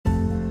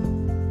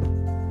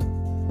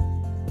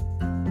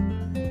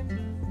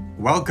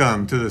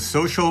Welcome to the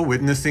Social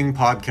Witnessing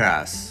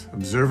Podcast,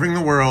 observing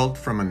the world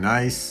from a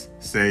nice,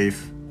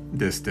 safe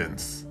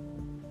distance.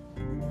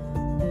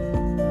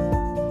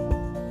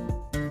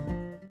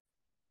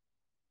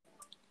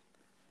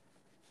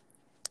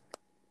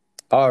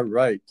 All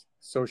right,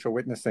 Social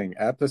Witnessing,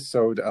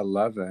 episode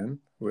 11,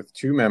 with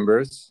two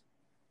members,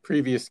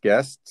 previous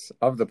guests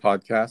of the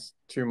podcast,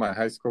 two of my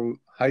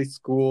high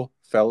school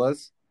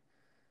fellas,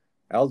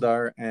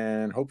 Eldar,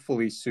 and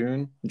hopefully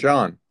soon,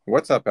 John.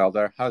 What's up,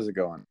 Eldar? How's it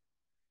going?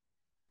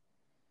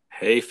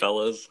 Hey,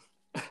 fellas.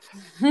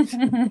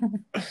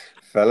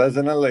 Fellas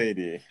and a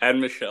lady. And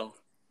Michelle.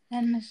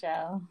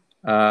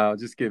 I'll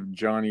just give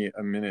Johnny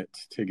a minute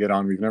to get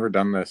on. We've never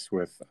done this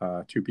with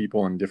two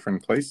people in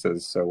different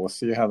places, so we'll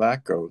see how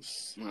that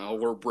goes. Well,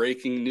 we're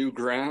breaking new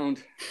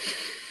ground.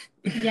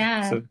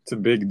 Yeah. It's a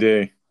big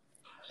day.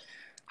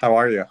 How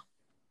are you?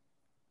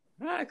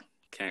 I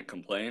can't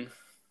complain.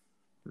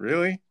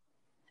 Really?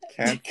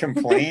 Can't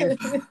complain?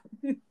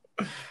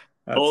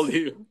 Told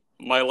you,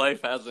 my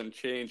life hasn't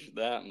changed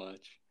that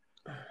much.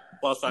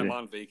 Plus, I'm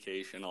on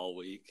vacation all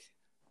week.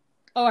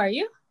 Oh, are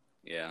you?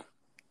 Yeah.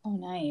 Oh,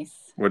 nice.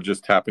 What,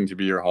 just happened to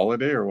be your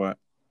holiday or what?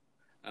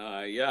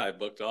 Yeah, I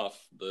booked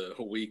off the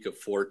week of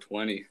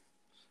 420.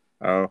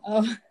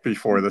 Oh.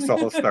 Before this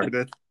all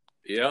started?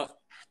 Yeah.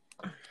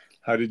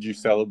 How did you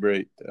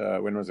celebrate?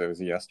 When was it? Was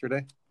it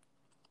yesterday?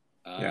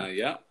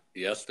 Yeah,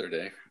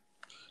 yesterday.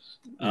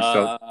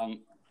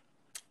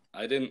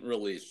 I didn't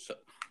really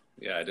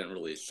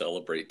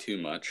celebrate too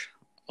much.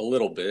 A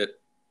little bit.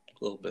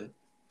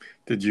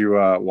 Did you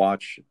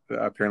watch?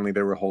 Apparently,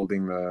 they were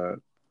holding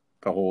the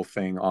whole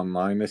thing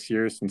online this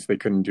year since they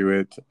couldn't do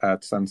it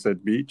at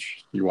Sunset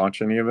Beach. You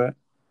watch any of it?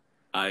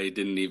 I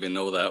didn't even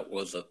know that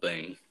was a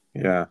thing.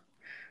 Yeah.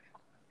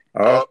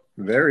 Oh,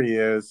 there he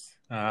is,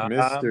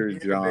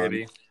 Mr. John.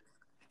 Baby.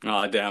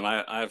 Oh, damn!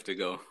 I have to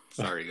go.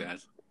 Sorry,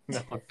 guys.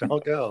 No,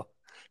 don't go.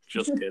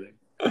 Just kidding.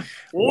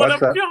 What What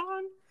up,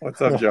 John? What's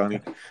up,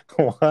 Johnny?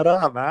 What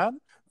up, man?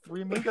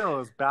 Three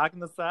Migos back in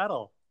the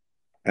saddle.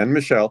 And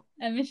Michelle.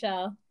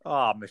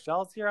 Oh,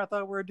 Michelle's here. I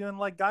thought we were doing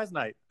like guys'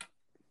 night.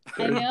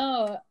 I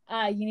know.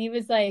 Yaniv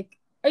was like,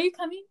 "Are you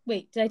coming?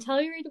 Wait, did I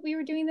tell you we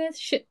were doing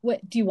this?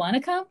 What? Do you want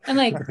to come?" I'm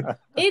like,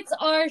 "It's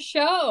our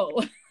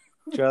show."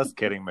 Just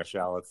kidding,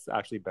 Michelle. It's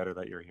actually better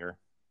that you're here.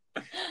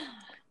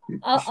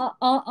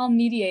 I'll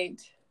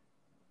mediate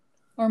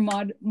or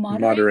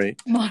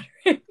Moderate.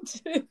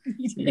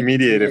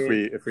 Mediate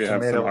if we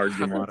have some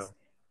arguments.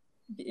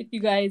 If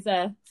you guys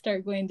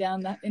start going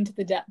down into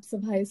the depths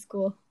of high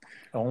school.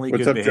 Only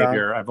What's good up, John?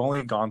 behavior. I've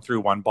only gone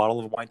through one bottle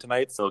of wine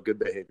tonight, so good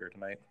behavior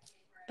tonight.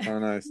 Oh,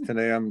 nice.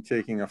 Today I'm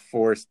taking a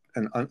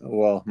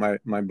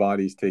my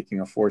body's taking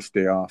a forced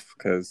day off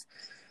because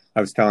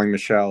I was telling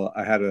Michelle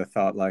I had a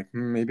thought like,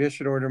 maybe I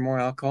should order more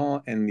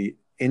alcohol. And the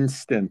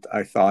instant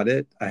I thought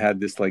it, I had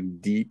this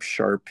like deep,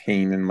 sharp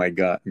pain in my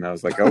gut. And I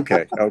was like,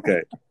 okay.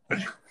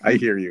 I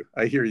hear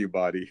you,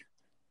 body.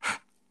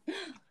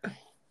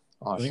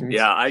 Awesome.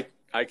 Yeah,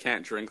 I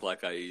can't drink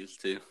like I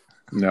used to.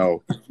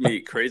 No. Me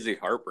crazy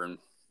heartburn.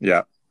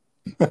 Yeah.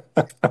 'Cause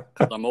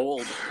I'm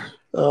old.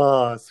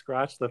 Oh,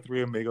 scratch the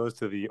Three Amigos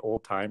to the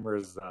old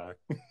timers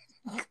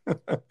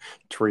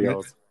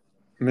trios.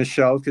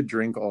 Michelle could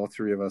drink all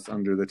three of us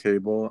under the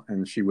table,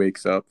 and she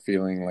wakes up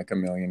feeling like $1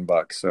 million.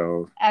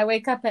 So I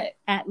wake up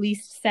at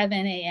least 7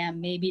 a.m.,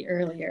 maybe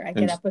earlier. I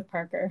get up with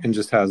Parker. And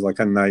just has like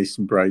a nice,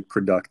 bright,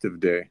 productive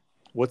day.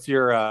 What's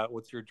your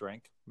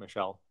drink,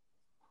 Michelle?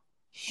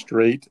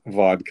 Straight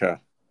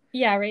vodka.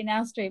 Yeah, right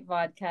now straight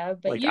vodka.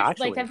 But Like, you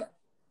actually?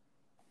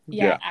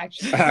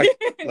 Actually.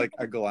 Like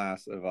a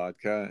glass of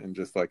vodka and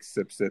just like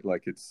sips it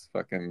like it's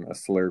fucking a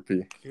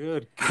Slurpee.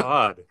 Good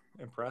God.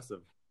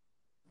 Impressive.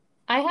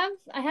 I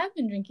have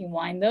been drinking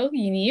wine though.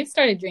 Yaniv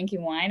started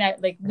drinking wine.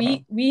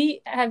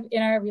 We have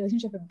in our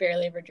relationship have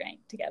barely ever drank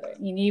together.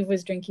 Yaniv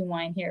was drinking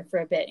wine here for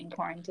a bit in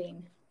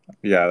quarantine.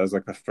 Yeah, that was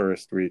like the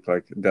first week,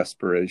 like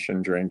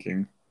desperation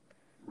drinking.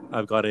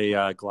 I've got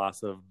a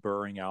glass of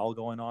Burring Owl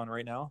going on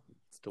right now.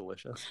 It's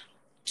delicious.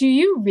 Do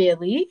you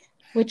really?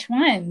 Which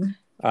one?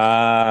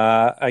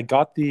 I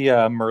got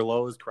the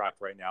Merlot's cracked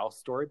right now.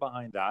 Story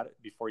behind that,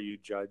 before you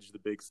judge the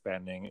big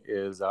spending,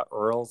 is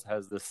Earl's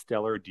has this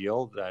stellar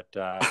deal that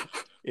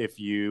if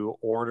you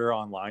order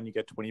online, you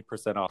get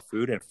 20% off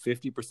food and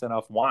 50%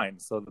 off wine.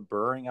 So the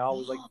Burring Owl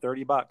was like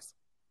 $30.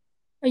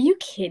 Are you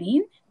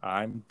kidding?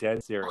 I'm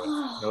dead serious.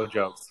 No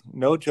jokes.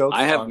 No jokes.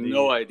 I have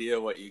no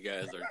idea what you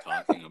guys are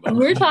talking about.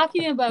 We're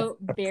talking about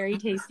very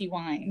tasty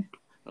wine.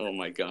 Oh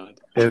my God.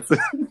 It's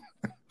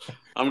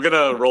I'm going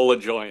to roll a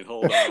joint.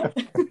 Hold on.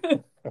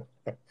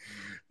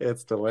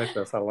 it's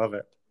delicious. I love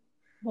it.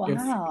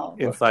 Wow.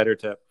 Insider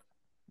tip.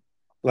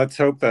 Let's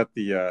hope that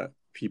the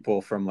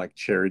people from like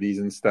charities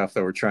and stuff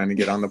that we're trying to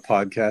get on the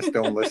podcast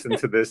don't listen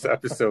to this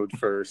episode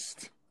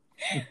first.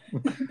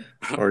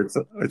 Or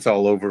it's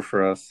all over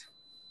for us.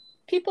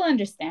 People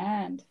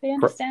understand. They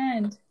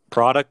understand.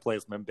 Product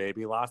placement,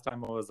 baby. Last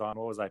time I was on,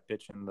 what was I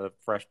pitching? The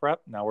Fresh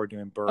Prep. Now we're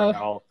doing Burring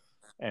Owl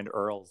and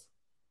Earl's.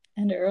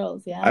 And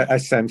Earls, yeah. I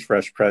sent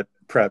Fresh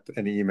Prep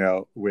an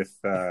email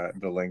with the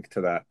link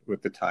to that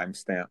with the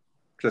timestamp,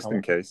 just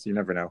in case. You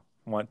never know.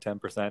 Want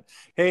 10%.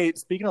 Hey,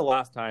 speaking of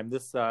last time,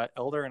 this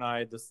Elder and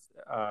I,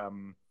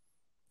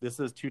 this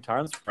is 2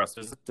 times for us.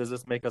 Does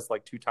this make us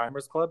like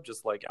 2-timers club,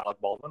 just like Alec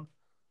Baldwin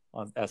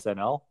on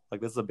SNL? Like,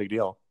 this is a big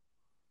deal.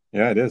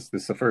 Yeah, it is.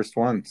 This is the first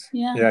one.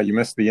 Yeah. You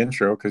missed the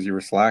intro because you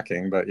were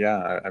slacking, but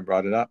yeah, I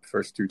brought it up.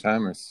 First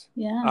 2-timers.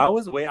 Yeah. I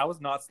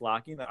was not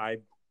slacking. I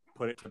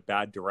put it to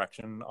bad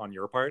direction on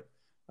your part.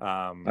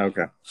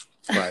 Okay.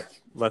 But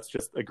let's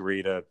just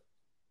agree to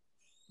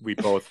we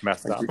both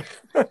messed up.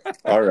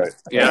 All right.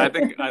 Yeah,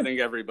 I think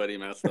everybody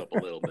messed up a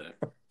little bit.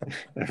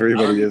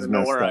 Everybody is I don't know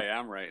messed where up. I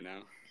am right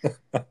now.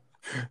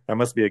 That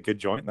must be a good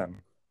joint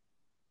then.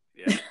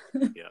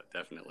 Yeah,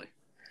 definitely.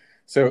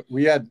 So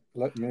we had,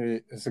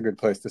 maybe it's a good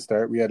place to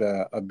start. We had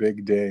a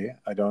big day.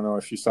 I don't know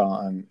if you saw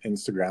on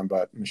Instagram,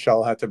 but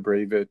Michelle had to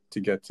brave it to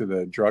get to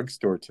the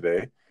drugstore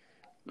today.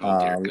 Oh,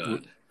 dear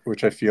God.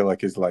 Which I feel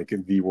like is like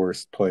the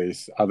worst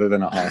place, other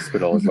than a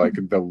hospital, is like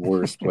the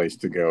worst place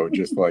to go.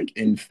 Just like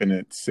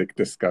infinite, sick,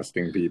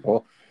 disgusting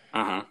people.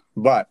 Uh-huh.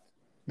 But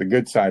the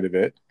good side of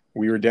it,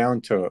 we were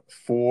down to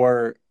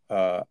 4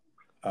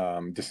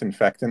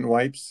 disinfectant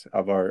wipes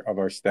of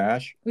our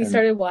stash. We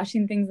started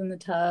washing things in the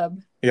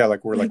tub. Yeah,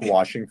 like we're like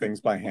washing things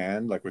by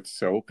hand, like with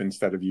soap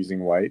instead of using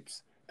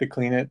wipes to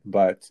clean it.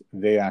 But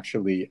they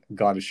actually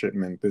got a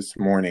shipment this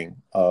morning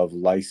of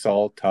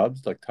Lysol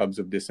tubs, like tubs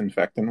of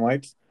disinfectant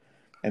wipes.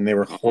 And they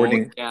were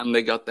hoarding. Yeah, and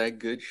they got that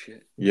good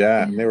shit.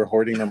 Yeah, and they were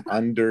hoarding them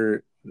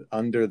under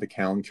the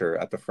counter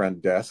at the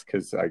front desk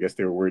because I guess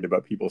they were worried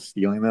about people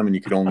stealing them, and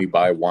you could only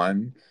buy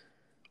one.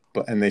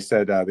 And they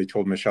said they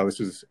told Michelle this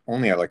was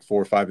only at like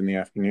 4 or 5 in the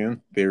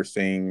afternoon. They were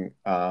saying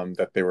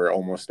that they were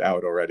almost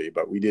out already,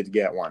 but we did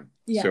get one.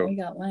 Yeah, so, we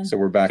got one. So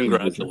we're back.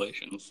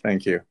 Congratulations!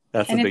 Thank you.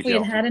 That's and a if big we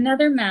deal. had had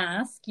another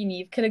mask,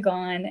 Yaniv could have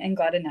gone and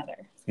got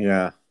another.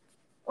 Yeah.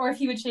 Or if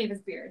he would shave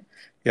his beard.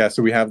 Yeah,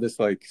 so we have this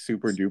like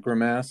super duper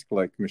mask,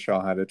 like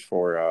Michelle had it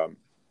for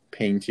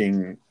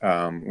painting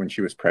when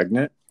she was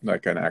pregnant,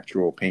 like an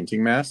actual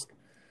painting mask.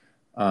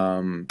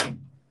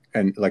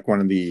 And like one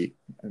of the,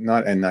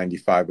 not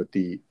N95, but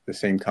the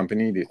same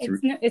company.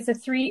 It's a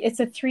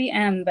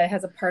 3M, but it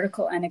has a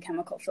particle and a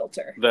chemical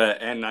filter. The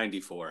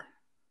N94.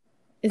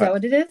 Is that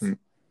what it is?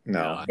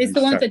 No. It's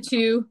the one with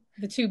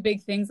the two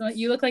big things.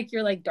 You look like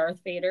you're like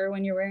Darth Vader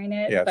when you're wearing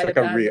it. Yeah, it's like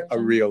a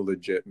real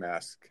legit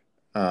mask.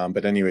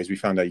 But anyways, we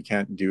found out you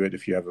can't do it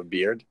if you have a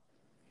beard.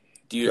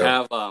 Do you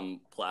have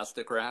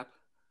plastic wrap?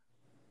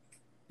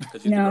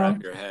 Because you can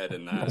wrap your head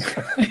in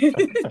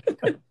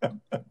that.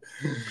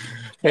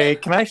 Hey,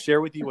 can I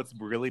share with you what's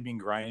really been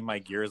grinding my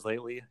gears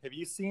lately? Have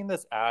you seen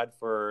this ad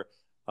for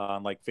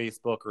like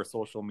Facebook or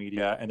social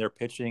media, and they're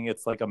pitching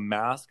it's like a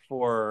mask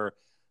for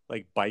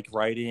like bike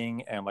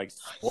riding and like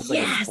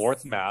a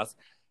sports mask.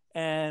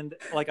 And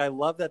like I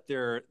love that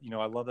they're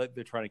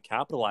trying to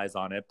capitalize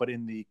on it, but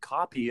in the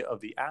copy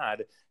of the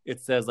ad it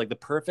says like the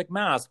perfect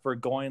mask for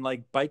going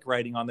like bike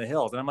riding on the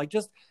hills. And I'm like,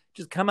 just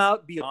come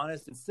out, be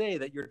honest, and say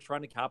that you're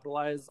trying to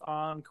capitalize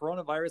on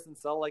coronavirus and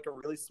sell like a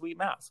really sweet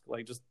mask.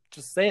 Like just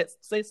say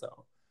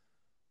so.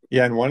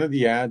 Yeah, and one of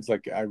the ads,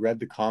 like I read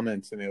the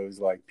comments and it was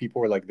like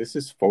people were like, this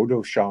is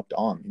photoshopped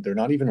on. They're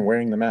not even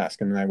wearing the mask.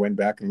 And then I went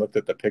back and looked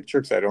at the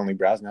picture because I'd only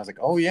browsed and I was like,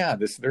 oh yeah,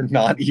 they're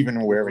not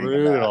even wearing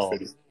the mask. They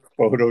just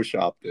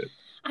photoshopped it.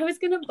 I was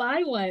gonna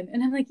buy one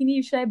and I'm like,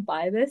 should I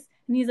buy this?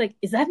 And he's like,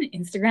 is that an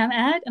Instagram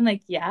ad? I'm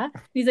like, yeah.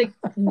 And he's like,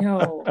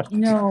 no,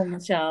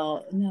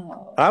 Michelle,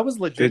 no. I was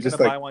legit gonna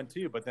buy one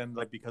too, but then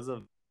like because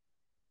of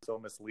so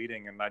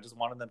misleading, and I just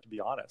wanted them to be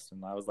honest,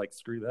 and I was like,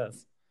 screw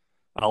this.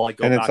 I'll like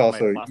go and back it's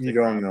also to my you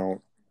don't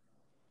know.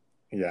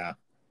 Yeah,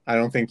 I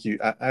don't think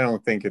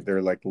if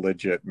they're like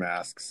legit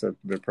masks. So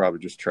they're probably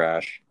just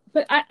trash.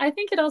 But I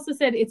think it also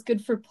said it's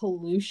good for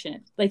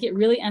pollution. Like it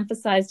really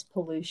emphasized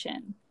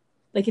pollution.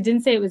 Like it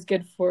didn't say it was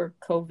good for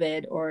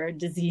COVID or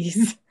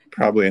disease.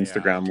 Probably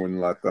Instagram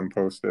wouldn't let them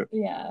post it.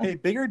 Yeah. Hey,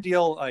 bigger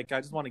deal. Like, I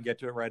just want to get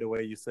to it right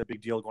away. You said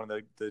big deal going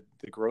to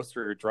the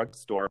grocery or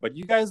drugstore, but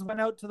you guys went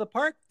out to the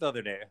park the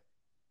other day.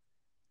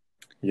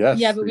 Yes.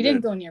 Yeah, but we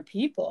didn't go near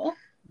people.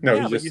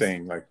 No, he's just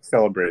saying, like,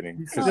 celebrating.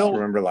 Because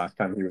remember last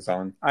time he was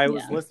on? I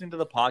was listening to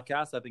the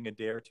podcast, I think a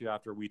day or two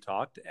after we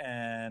talked.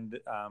 And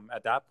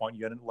at that point,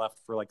 you hadn't left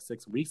for like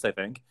 6 weeks, I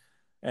think.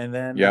 And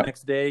then the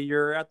next day,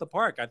 you're at the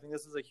park. I think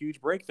this is a huge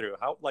breakthrough.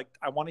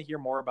 I want to hear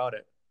more about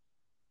it.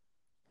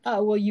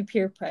 Well, you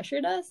peer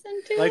pressured us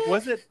into like,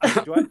 was it?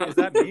 Is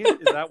that me?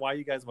 Is that why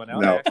you guys went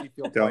out? No, I actually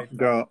feel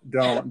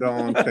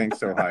don't think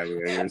so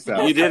highly of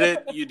yourself. You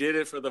did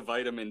it for the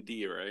vitamin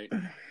D, right?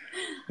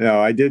 No,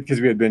 I did because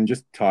we had been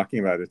just talking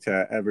about it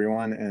to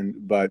everyone,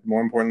 but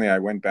more importantly, I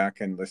went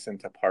back and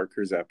listened to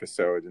Parker's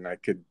episode, and I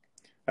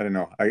don't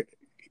know,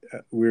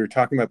 we were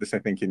talking about this, I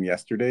think, in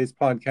yesterday's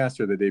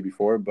podcast or the day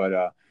before,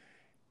 but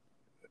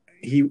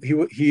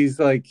he's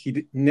like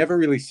never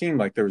really seemed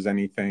like there was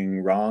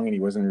anything wrong, and he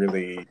wasn't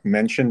really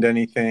mentioned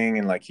anything,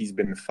 and like he's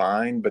been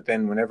fine. But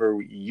then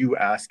whenever you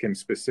ask him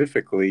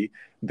specifically,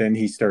 then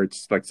he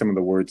starts like some of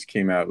the words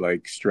came out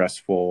like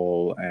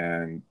stressful,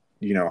 and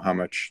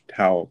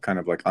how kind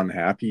of like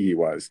unhappy he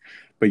was.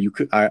 But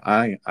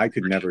I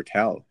could never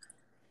tell.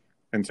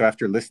 And so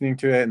after listening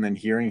to it and then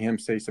hearing him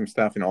say some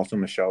stuff, and also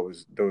Michelle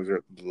was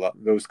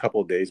those couple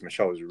of days,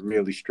 Michelle was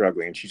really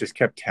struggling, and she just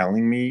kept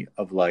telling me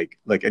of like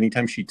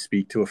anytime she'd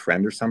speak to a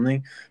friend or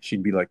something,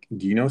 she'd be like,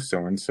 "Do you know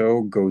so and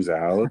so goes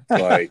out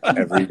like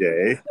every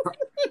day?"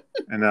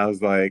 And I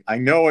was like, "I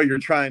know what you're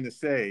trying to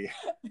say.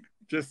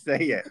 Just say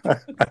it."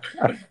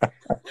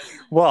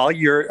 Well,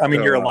 you're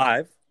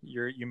alive.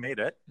 You made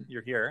it.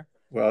 You're here.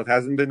 Well, it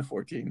hasn't been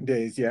 14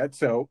 days yet,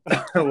 so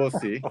we'll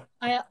see.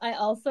 I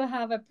also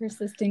have a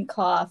persistent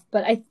cough,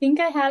 but I think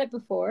I had it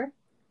before.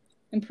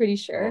 I'm pretty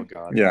sure. Oh,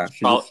 God. Yeah.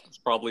 It's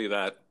probably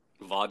that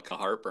vodka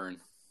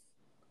heartburn.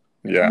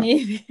 Yeah.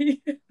 Maybe.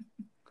 It's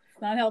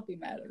not helping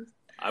matters.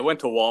 I went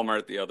to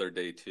Walmart the other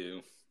day,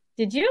 too.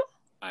 Did you?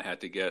 I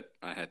had to get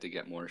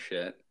more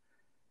shit.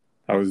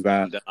 How was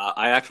that? And,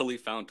 I actually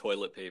found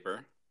toilet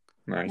paper.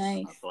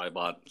 Nice. So I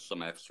bought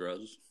some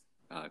extras.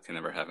 Can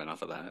never have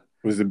enough of that.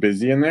 Was it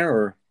busy in there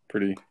or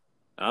pretty?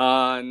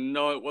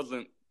 No, it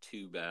wasn't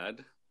too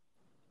bad.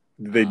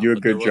 Did they do a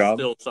good job?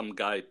 There was still some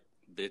guy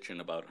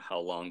bitching about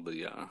how long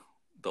the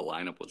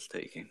lineup was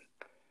taking.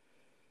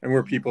 And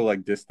were people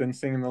like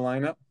distancing in the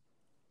lineup?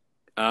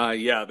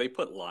 Yeah, they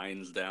put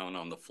lines down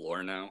on the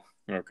floor now.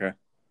 Okay.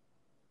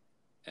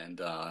 And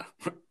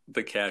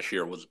the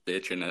cashier was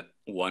bitching at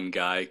one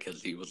guy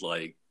because he was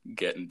like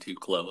getting too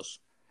close.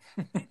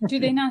 Do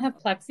they not have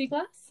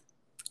plexiglass?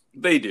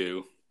 They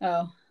do.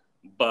 Oh.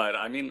 But,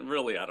 I mean,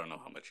 really, I don't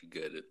know how much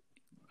good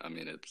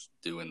it's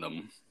doing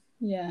them.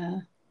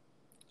 Yeah.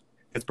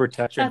 It's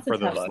protection That's for a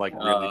those, tough like,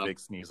 one. really big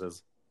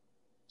sneezes.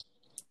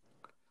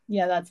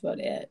 Yeah, that's about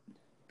it.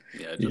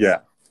 Yeah,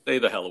 stay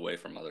the hell away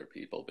from other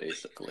people,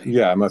 basically.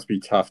 Yeah, it must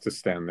be tough to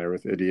stand there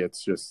with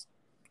idiots just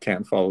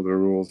can't follow the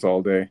rules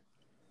all day.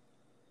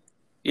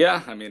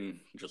 Yeah, I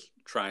mean, just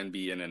try and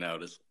be in and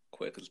out as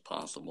quick as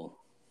possible.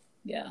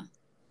 Yeah.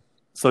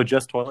 So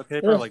just toilet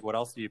paper? Ugh. Like, what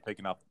else are you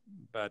picking up?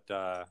 But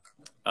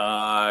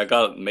I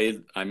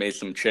made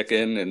some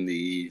chicken in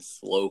the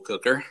slow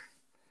cooker.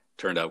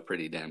 Turned out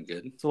pretty damn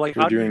good. so like,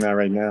 We're doing that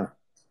right now.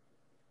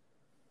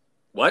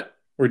 What?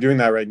 We're doing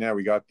that right now.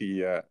 We got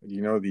the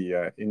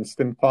the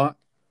Instant Pot?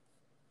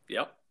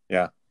 Yep.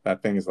 Yeah,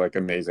 that thing is like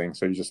amazing.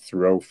 So you just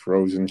throw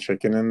frozen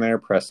chicken in there,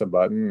 press a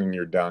button, and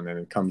you're done. And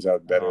it comes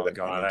out better than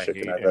any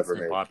chicken I've ever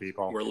made. Pot,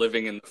 people. We're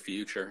living in the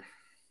future.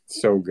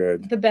 So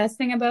good. The best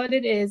thing about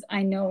it is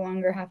I no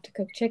longer have to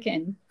cook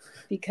chicken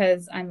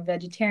because I'm a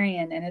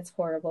vegetarian and it's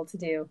horrible to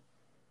do.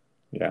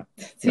 Yeah.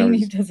 So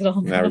Yaniv does it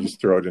all now. We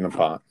just throw it in a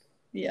pot.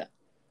 Yeah.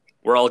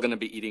 We're all going to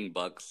be eating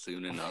bugs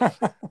soon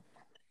enough.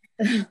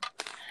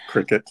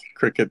 Cricket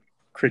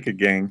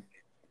gang.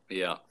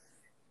 Yeah.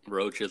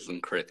 Roaches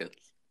and crickets.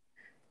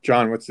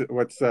 John, what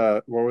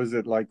was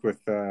it like with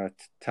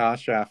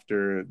Tash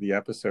after the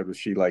episode? Was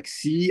she like,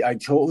 "See, I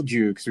told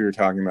you," because we were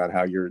talking about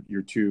how you're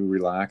too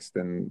relaxed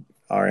and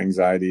our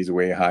anxiety is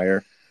way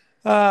higher?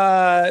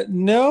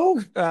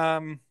 No,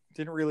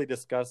 didn't really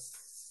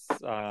discuss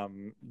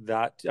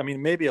that. I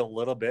mean, maybe a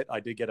little bit. I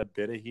did get a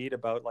bit of heat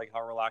about like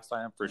how relaxed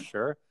I am for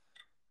sure,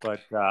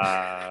 but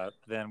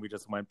then we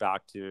just went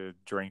back to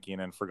drinking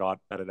and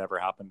forgot that it ever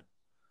happened.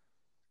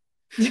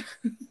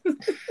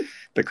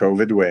 The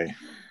COVID way,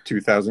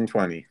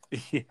 2020.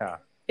 Yeah.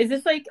 Is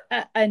this like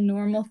a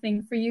normal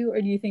thing for you, or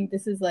do you think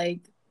this is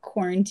like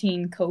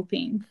quarantine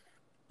coping?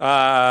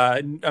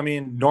 I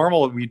mean,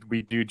 normal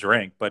we do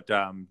drink, but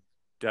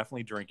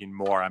definitely drinking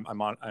more.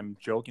 I'm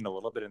joking a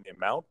little bit in the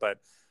amount, but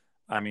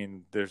I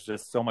mean, there's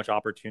just so much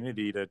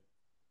opportunity to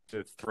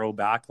throw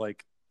back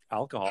like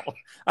alcohol.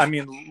 I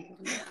mean,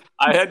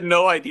 I had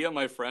no idea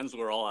my friends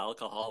were all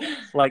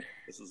alcoholics. Like,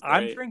 this is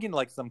I'm great. drinking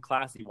like some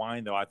classy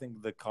wine, though. I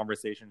think the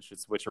conversation should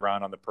switch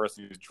around on the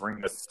person who's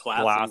drinking this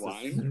Classy glass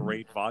wine? of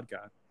straight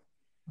vodka.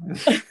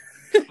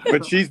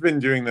 But she's been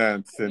doing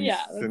that since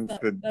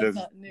that's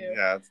not new.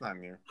 Yeah, it's not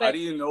new. How do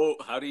you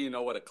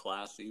know what a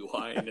classy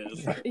wine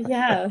is?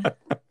 Yeah.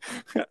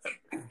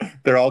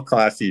 They're all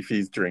classy if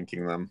he's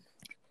drinking them.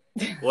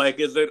 Like,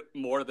 is it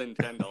more than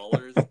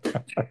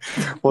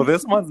 $10? Well,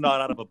 this one's not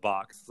out of a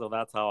box, so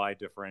that's how I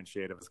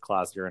differentiate if it's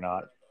classy or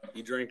not.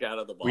 You drink out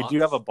of the box? We do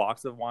have a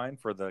box of wine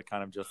for the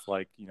kind of just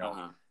like,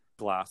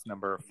 glass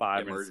number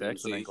 5 and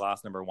 6, and then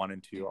glass number 1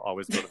 and 2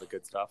 always go to the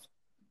good stuff.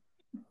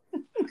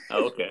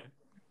 Oh, okay.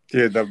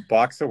 Dude, the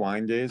box of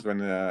wine days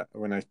when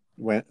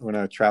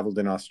I traveled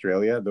in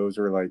Australia, those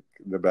were like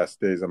the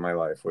best days of my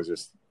life. Was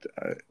just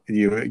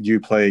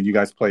you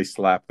guys play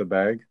Slap the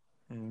Bag?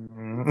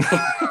 Mm-hmm.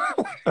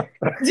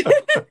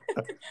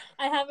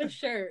 I have a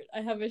shirt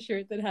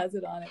that has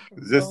it on it.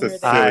 Is this a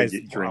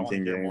silly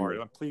drinking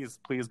game?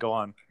 Please go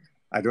on.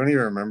 I don't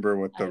even remember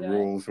what the I don't.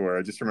 rules were.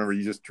 I just remember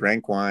you just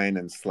drank wine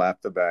and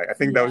slapped the bag. I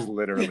think that was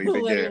literally the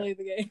Literally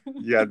game. the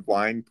game. You had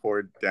wine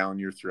poured down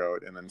your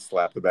throat and then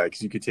slap the bag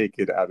because you could take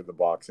it out of the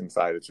box.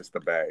 Inside, it's just the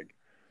bag.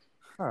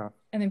 Huh.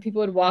 And then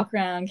people would walk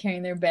around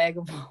carrying their bag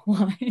of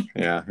wine.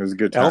 Yeah, it was a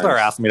good time. Eldar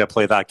asked me to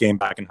play that game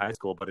back in high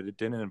school, but it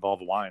didn't involve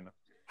wine.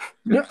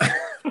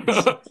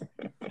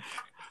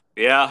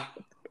 Yeah,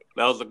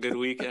 that was a good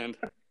weekend.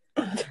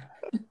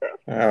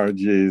 Oh,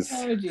 jeez.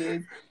 Oh,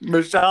 geez.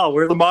 Michelle,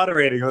 we're the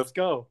moderating. Let's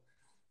go.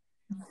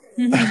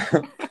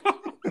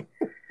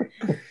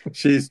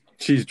 She's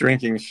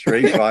drinking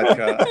straight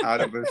vodka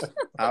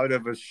out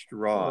of a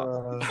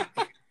straw.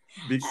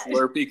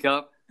 Slurpee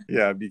cup.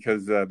 Yeah,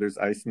 because there's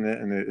ice in it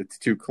and it's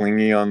too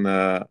clingy on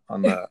the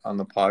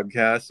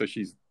podcast. So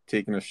she's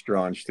taking a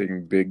straw and she's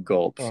taking big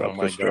gulps of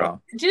the straw.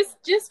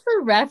 Just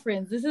for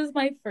reference, this is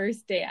my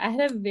first day. I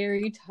had a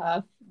very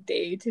tough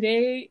day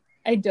today.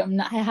 I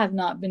have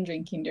not been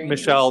drinking during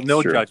Michelle,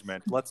 no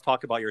judgment. Let's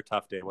talk about your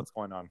tough day. What's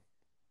going on?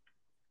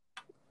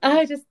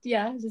 Just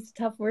a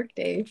tough work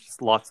day.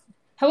 Just lots.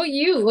 How about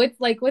you?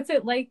 What's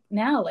it like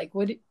now? Like,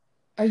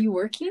 are you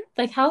working?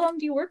 Like, how long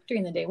do you work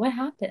during the day? What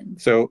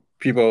happens? So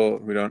people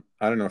who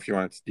I don't know if do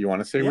you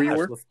want to say where you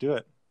work? Let's do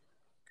it.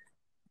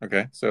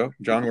 Okay, so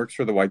John works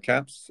for the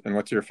Whitecaps, and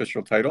what's your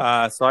official title?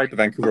 The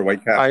Vancouver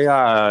Whitecaps.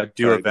 I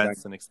do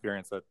events and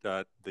experience at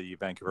the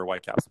Vancouver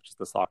Whitecaps, which is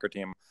the soccer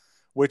team,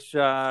 which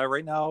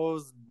right now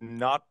is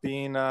not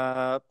being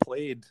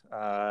played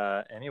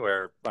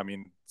anywhere. I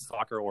mean,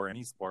 soccer or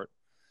any sport,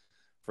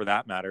 for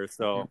that matter.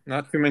 So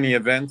not too many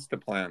events to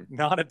plan.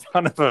 Not a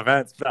ton of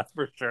events, that's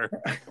for sure.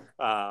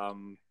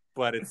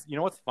 But it's,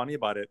 what's funny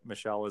about it,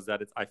 Michelle, is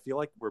that I feel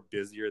like we're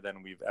busier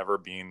than we've ever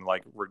been,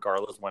 like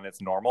regardless when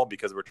it's normal,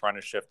 because we're trying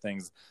to shift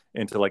things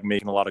into like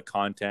making a lot of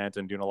content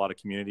and doing a lot of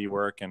community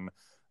work and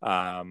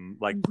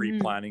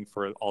pre-planning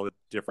for all the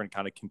different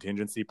kind of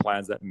contingency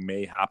plans that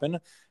may happen.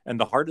 And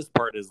the hardest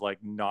part is like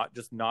not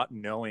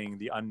knowing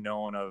the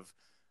unknown of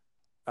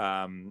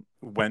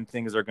when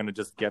things are going to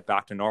just get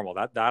back to normal.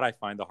 That I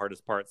find the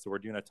hardest part. So we're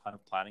doing a ton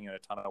of planning and a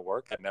ton of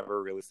work that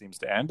never really seems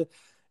to end.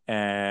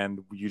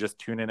 And you just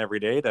tune in every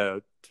day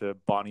to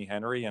Bonnie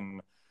Henry,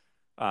 and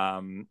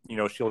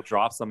she'll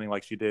drop something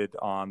like she did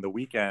on the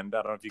weekend.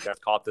 I don't know if you guys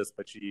caught this,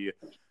 but she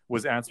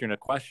was answering a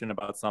question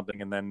about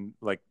something and then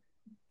like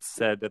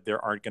said that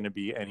there aren't going to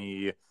be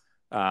any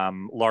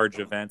large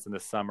events in the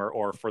summer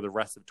or for the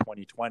rest of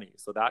 2020.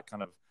 So that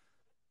kind of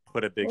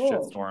put a big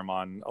shitstorm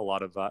on a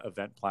lot of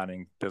event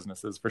planning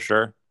businesses for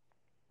sure.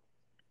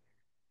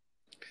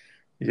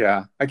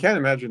 Yeah, I can't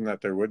imagine that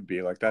there would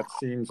be. Like, that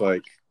seems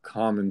like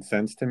common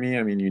sense to me.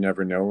 I mean, you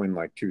never know in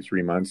like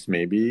 2-3 months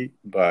maybe,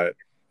 but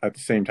at the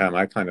same time,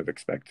 I kind of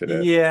expected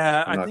it.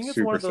 Yeah, I think it's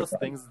one of those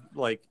things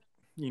like,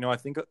 I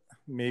think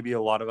maybe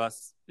a lot of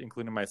us,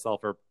 including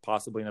myself, are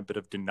possibly in a bit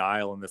of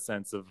denial in the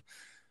sense of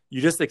you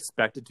just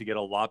expect it to get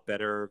a lot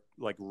better,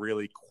 like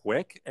really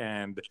quick,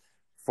 and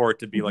for it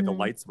to be like a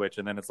light switch.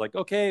 And then it's like,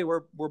 okay,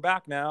 we're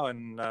back now,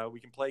 and we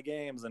can play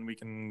games and we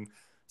can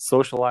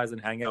socialize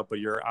and hang out. But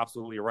you're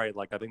absolutely right.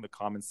 Like, I think the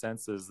common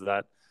sense is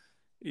that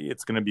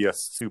it's going to be a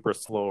super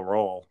slow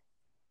roll.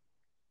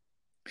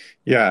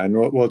 Yeah, and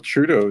what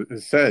Trudeau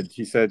said,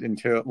 he said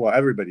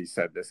everybody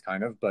said this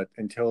kind of, but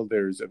until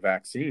there's a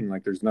vaccine,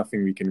 like there's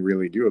nothing we can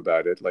really do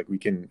about it. Like we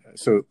can,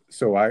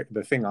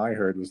 the thing I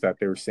heard was that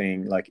they were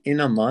saying like in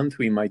a month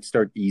we might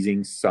start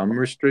easing some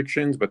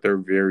restrictions, but they're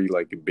very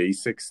like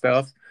basic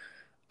stuff.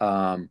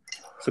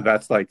 So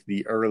that's like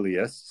the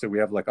earliest. So we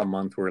have like a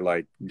month where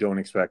like don't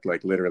expect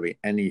like literally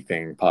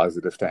anything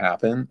positive to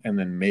happen. And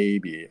then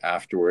maybe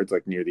afterwards,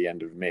 like near the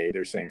end of May,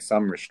 they're saying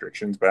some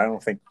restrictions, but I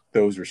don't think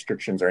those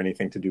restrictions are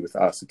anything to do with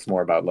us. It's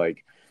more about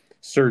like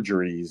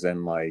surgeries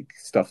and like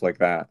stuff like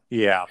that.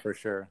 Yeah, for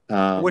sure.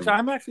 Which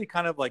I'm actually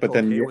kind of like with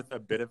a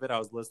bit of it. I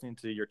was listening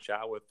to your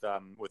chat with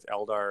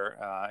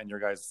Eldar and your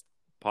guys'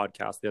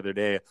 podcast the other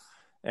day,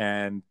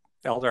 and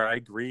Eldar, I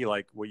agree,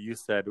 like what you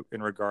said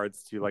in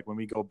regards to like when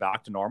we go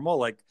back to normal,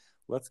 like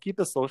let's keep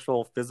the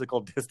social physical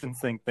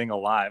distancing thing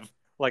alive.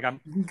 Like I'm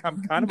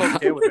kind of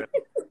okay with it.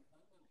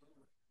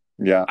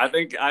 Yeah. I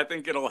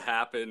think it'll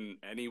happen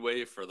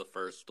anyway for the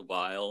first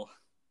while.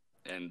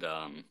 And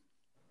I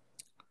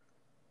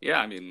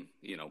mean,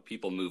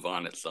 people move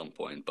on at some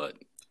point, but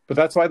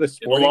that's why it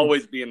will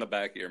always be in the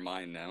back of your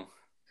mind now.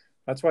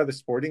 That's why the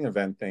sporting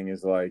event thing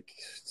is like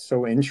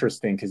so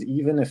interesting, because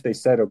even if they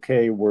said,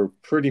 okay, we're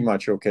pretty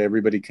much okay,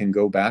 everybody can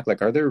go back.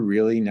 Like, are there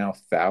really now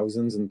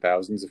thousands and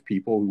thousands of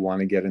people who want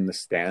to get in the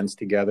stands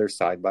together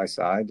side by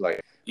side? Like,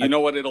 know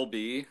what it'll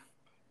be?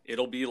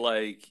 It'll be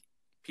like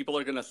people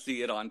are going to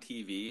see it on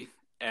TV,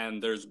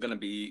 and there's going to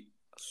be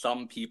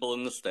some people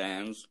in the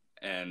stands,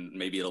 and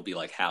maybe it'll be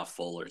like half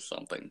full or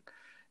something.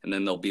 And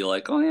then they'll be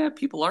like, oh yeah,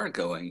 people are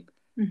going.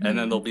 Mm-hmm. And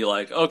then they'll be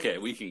like, okay,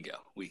 we can go.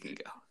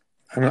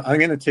 I'm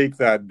going to take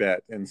that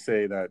bet and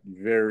say that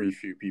very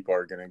few people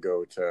are going to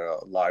go to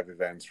live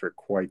events for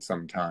quite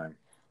some time.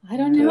 I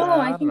don't know.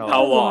 I I don't think know. there's a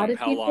lot of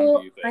How long people.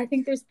 do you think? I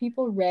think there's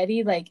people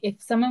ready. Like, if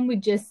someone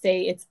would just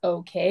say it's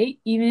okay,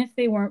 even if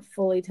they weren't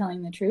fully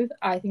telling the truth,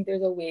 I think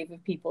there's a wave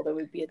of people that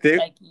would be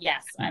like,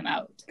 yes, I'm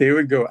out. They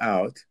would go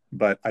out,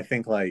 but I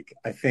think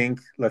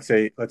let's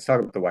talk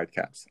about the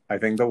Whitecaps. I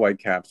think the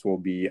Whitecaps will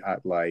be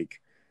at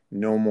like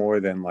no more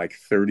than like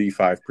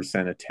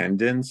 35%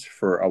 attendance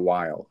for a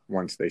while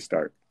once they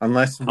start.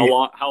 Unless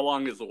how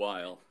long is a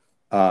while?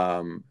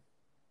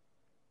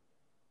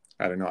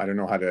 I don't know. I don't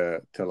know how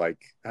to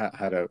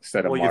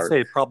set a Well, mark. you'd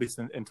say probably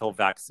until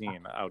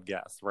vaccine, I would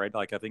guess, right?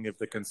 Like, I think if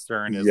the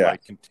concern is Yeah.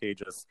 like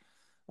contagious,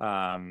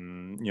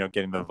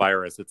 getting the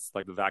virus, it's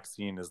like the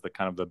vaccine is the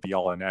kind of the be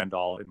all and end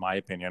all, in my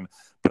opinion.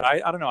 But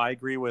I don't know. I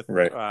agree with,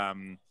 Right. I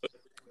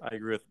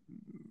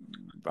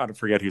don't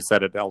forget who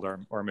said it,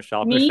 Elder or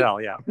Michelle. Me?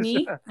 Michelle, yeah.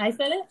 Me? I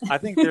said it? I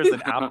think there's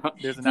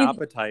an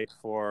appetite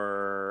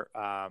for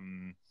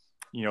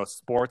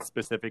sports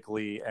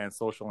specifically and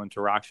social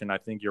interaction. I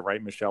think you're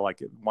right, Michelle.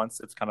 Like,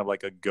 once it's kind of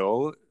like a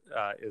go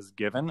is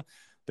given,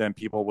 then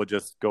people will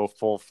just go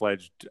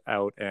full-fledged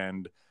out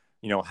and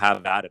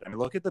have at it. I mean,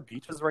 look at the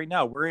beaches right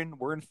now. We're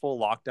in full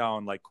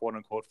lockdown, like quote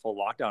unquote full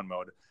lockdown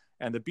mode,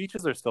 and the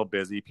beaches are still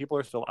busy. People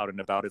are still out and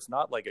about. It's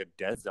not like a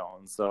dead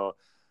zone. So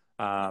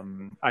yeah,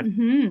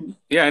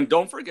 and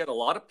don't forget, a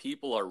lot of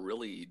people are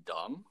really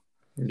dumb.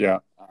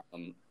 Yeah.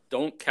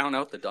 Don't count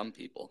out the dumb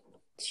people.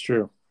 It's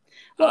true.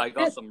 Well, I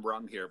got some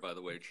rum here, by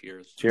the way.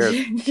 Cheers.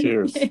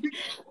 Cheers.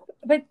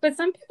 But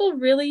some people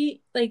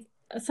really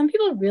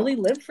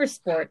live for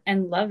sport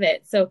and love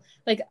it. So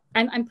like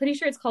I'm pretty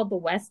sure it's called the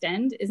West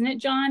End, isn't it,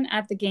 John?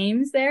 At the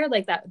games there,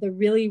 like that, the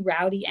really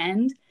rowdy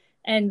end.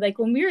 And like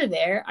when we were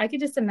there, I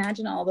could just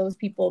imagine all those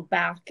people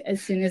back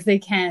as soon as they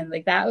can.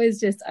 Like that was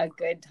just a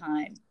good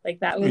time. Like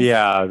that was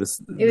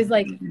it was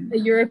like a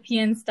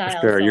European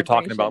style. Sure, you're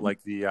talking about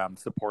like the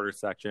supporter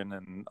section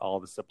and all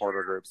the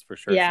supporter groups for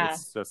sure. Yeah,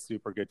 so it's a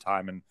super good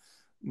time and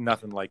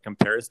nothing like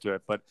compares to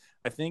it. But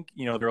I think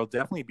there will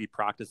definitely be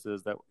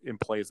practices that in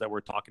place that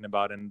we're talking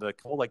about, and the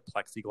whole like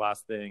plexiglass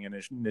thing and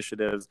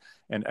initiatives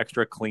and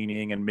extra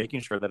cleaning and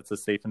making sure that it's a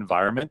safe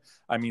environment.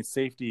 I mean,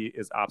 safety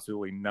is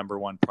absolutely number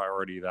one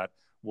priority that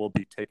will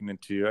be taken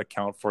into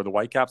account for the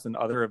Whitecaps and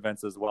other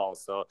events as well.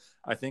 So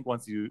I think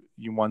once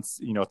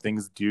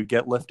things do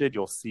get lifted,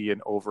 you'll see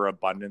an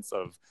overabundance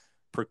of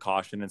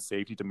precaution and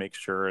safety to make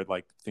sure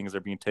like things are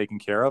being taken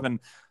care of. And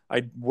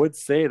I would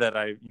say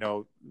that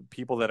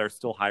people that are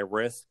still high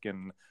risk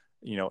and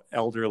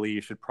elderly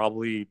should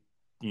probably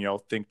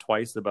think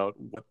twice about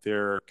what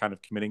they're kind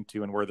of committing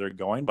to and where they're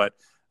going. But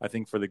I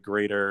think for the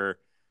greater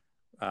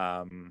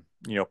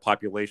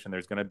population,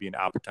 there's going to be an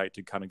appetite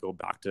to kind of go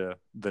back to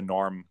the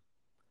norm.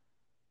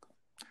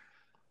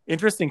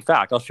 Interesting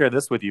fact, I'll share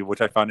this with you,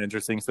 which I found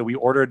interesting. So we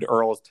ordered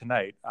Earl's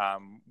tonight,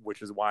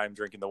 which is why I'm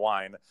drinking the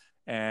wine.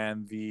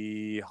 And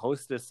the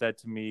hostess said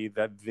to me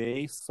that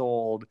they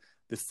sold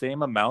the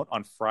same amount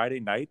on Friday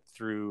night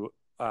through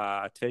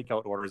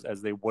takeout orders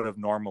as they would have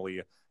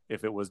normally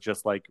if it was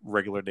just like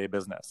regular day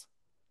business.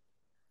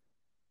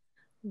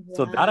 Wow.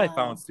 So that I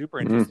found super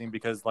interesting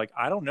because like,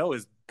 I don't know,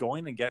 is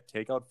going and get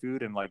takeout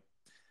food and like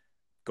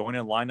going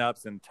in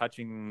lineups and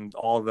touching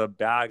all the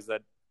bags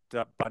that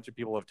a bunch of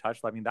people have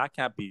touched. I mean, that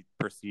can't be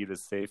perceived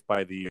as safe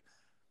by the,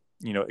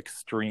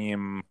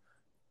 extreme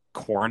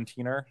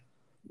quarantiner.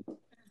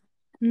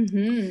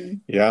 Mm-hmm.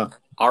 Yeah.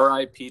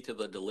 RIP to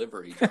the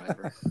delivery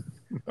driver.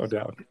 No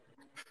doubt.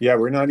 Yeah,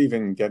 we're not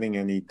even getting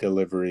any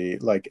delivery,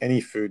 like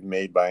any food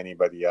made by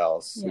anybody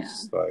else. Yeah.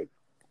 It's like,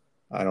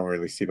 I don't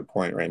really see the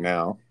point right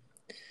now.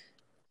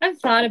 I've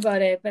thought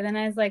about it, but then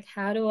I was like,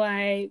 how do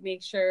I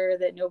make sure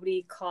that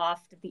nobody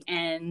coughed at the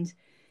end?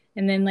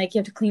 And then like you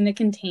have to clean the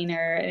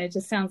container, and it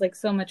just sounds like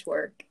so much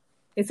work.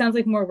 It sounds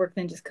like more work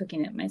than just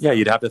cooking it myself. Yeah,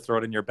 you'd have to throw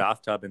it in your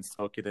bathtub and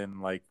soak it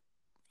in like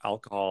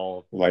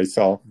alcohol.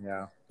 Lysol.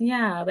 Yeah.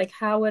 Yeah, like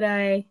how would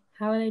I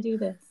do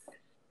this?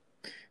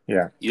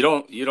 Yeah. You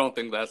don't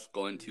think that's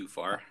going too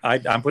far?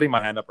 I'm putting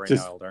my hand up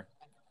now, Elder.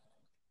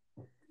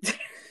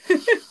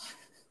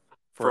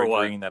 for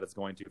agreeing that it's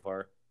going too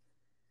far.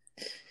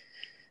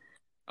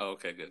 Oh,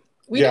 okay, good.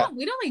 We don't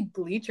like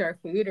bleach our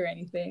food or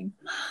anything.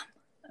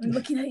 I'm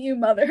looking at you,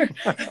 Mother.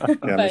 Yeah,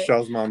 but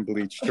Michelle's mom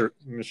bleached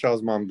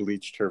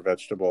her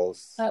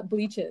vegetables.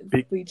 Bleaches.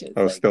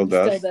 Oh, like, still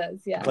does. Still does.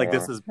 Yeah. Like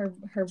this is her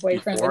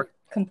boyfriend was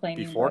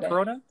complaining before about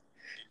Corona.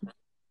 It.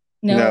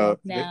 No.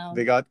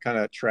 They got kind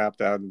of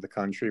trapped out of the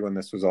country when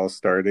this was all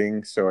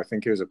starting. So I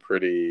think it was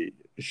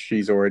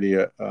she's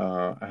already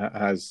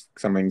has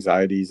some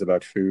anxieties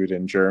about food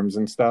and germs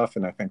and stuff.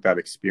 And I think that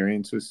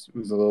experience was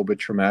a little bit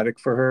traumatic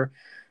for her.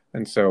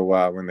 And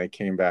so when they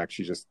came back,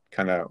 she just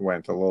kind of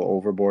went a little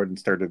overboard and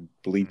started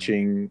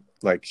bleaching.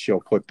 Like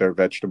she'll put their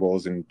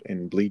vegetables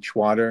in bleach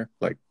water.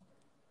 Like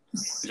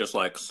just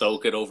like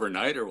soak it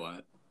overnight or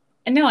what?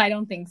 No, I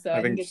don't think so.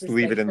 I think just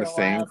leave it in the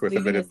sink with a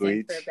bit of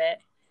bleach.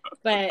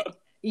 But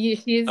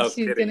she's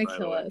gonna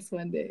kill us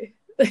one day.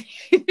 Like,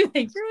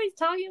 you're always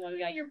talking about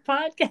me on your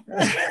podcast.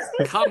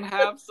 Come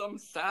have some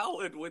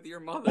salad with your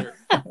mother.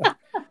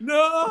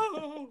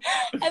 No.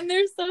 And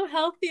they're so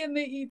healthy and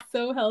they eat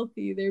so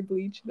healthy. They're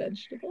bleached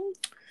vegetables.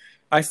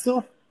 I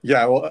still,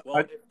 Yeah, well, Well,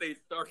 if they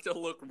start to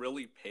look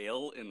really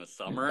pale in the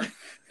summer,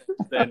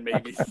 then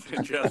maybe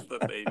suggest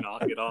that they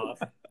knock it off.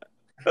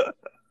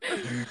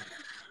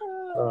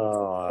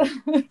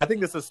 I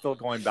think this is still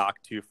going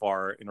back too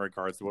far in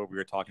regards to what we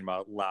were talking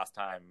about last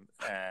time.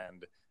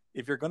 And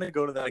if you're going to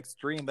go to that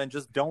extreme, then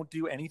just don't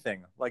do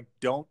anything. Like,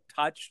 don't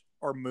touch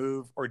or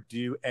move or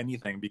do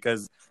anything,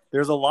 because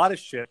there's a lot of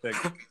shit that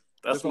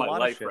That's my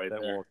life right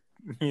there.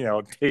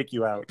 will, take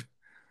you out.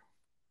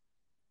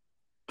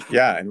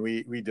 yeah, and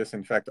we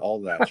disinfect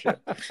all that shit.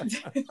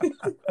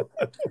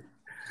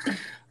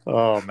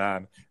 Oh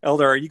man,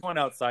 Elder, are you going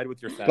outside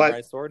with your samurai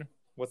sword?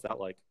 What's that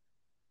like?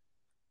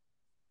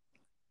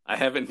 I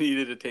haven't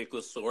needed to take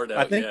the sword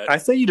out yet. I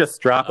say you just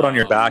strap it on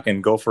your back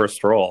and go for a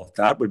stroll.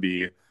 That would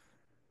be.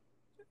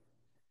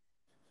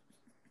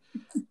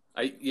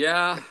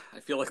 I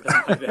feel like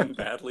that might end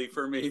badly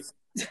for me.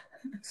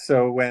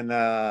 So when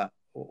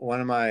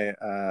one of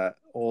my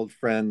old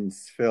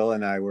friends, Phil,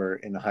 and I were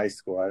in high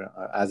school,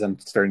 as I'm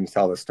starting to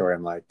tell the story,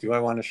 I'm like, do I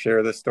want to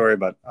share this story?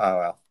 But oh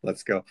well,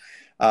 let's go.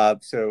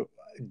 So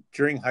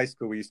during high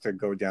school, we used to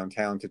go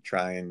downtown to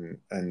try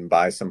and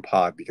buy some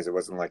pot, because it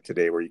wasn't like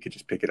today where you could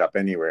just pick it up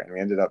anywhere. And we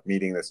ended up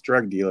meeting this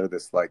drug dealer,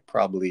 this like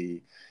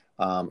probably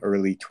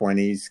early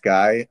 20s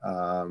guy,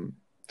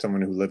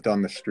 someone who lived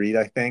on the street,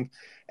 I think.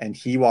 And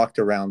he walked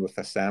around with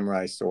a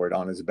samurai sword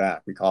on his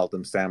back. We called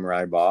him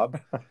Samurai Bob.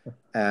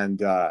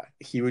 And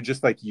he would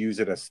just like use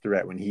it as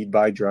threat when he'd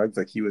buy drugs.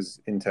 Like, he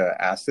was into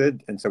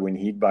acid. And so when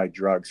he'd buy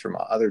drugs from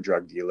other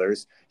drug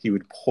dealers, he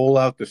would pull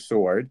out the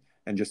sword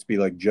and just be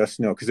like, just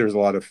know, because there was a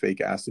lot of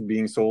fake acid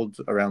being sold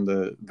around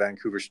the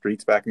Vancouver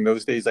streets back in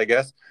those days, I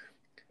guess.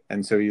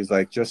 And so he was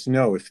like, just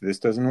know, if this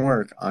doesn't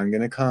work, I'm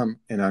going to come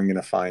and I'm going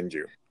to find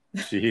you.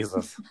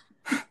 Jesus.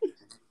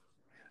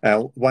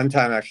 One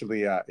time,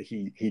 actually,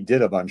 he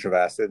did a bunch of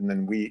acid, and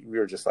then we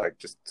were just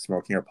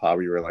smoking our pot.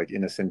 We were like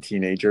innocent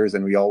teenagers,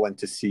 and we all went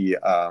to see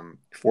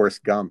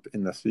Forrest Gump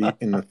in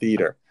the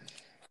theater.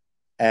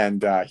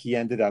 And he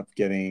ended up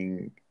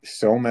getting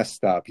so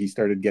messed up. He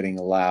started getting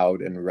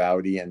loud and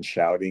rowdy and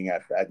shouting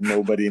at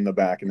nobody in the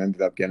back, and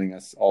ended up getting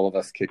all of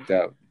us kicked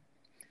out.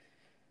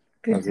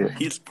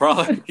 He's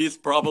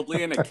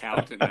probably an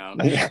accountant now.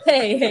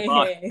 Hey,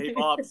 Hey,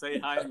 Bob, say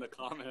hi in the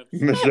comments.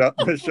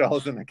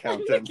 Michelle's an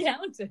accountant.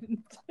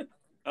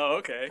 Oh,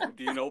 okay.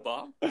 Do you know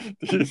Bob? Do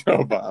you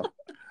know Bob?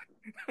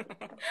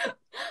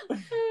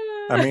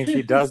 I mean,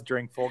 she does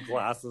drink full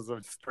glasses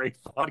of straight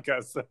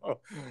vodka, so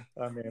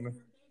I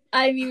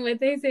mean, what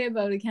they say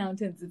about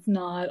accountants, it's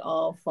not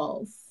all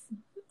false.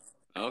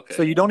 Okay.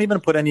 So you don't even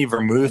put any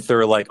vermouth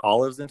or like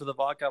olives into the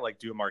vodka, like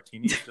do a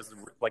martini, just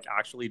like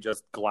actually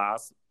just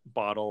glass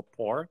bottle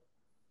pour?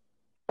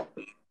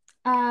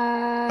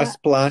 A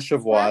splash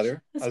of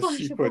water, as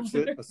she puts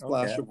it, a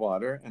splash of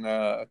water, and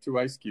 2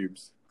 ice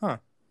cubes. Huh.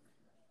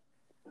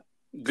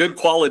 Good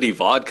quality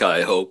vodka,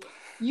 I hope.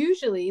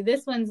 Usually,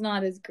 this one's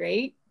not as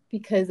great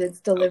because it's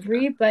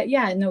delivery, but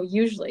yeah, no,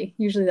 usually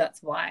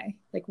that's why.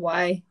 Like,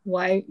 why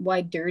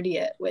dirty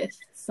it with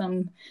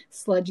some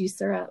sludgy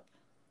syrup?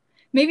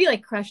 Maybe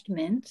like crushed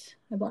mint.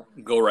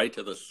 Go right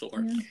to the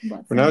source.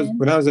 Yeah, when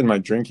I was in my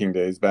drinking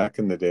days back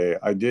in the day,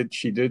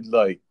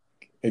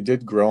 it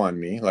did grow on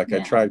me. Like, I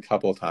tried a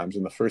couple of times,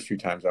 and the first few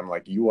times I'm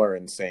like, you are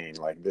insane.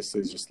 Like, this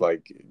is just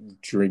like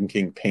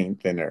drinking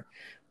paint thinner.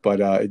 But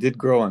it did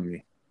grow on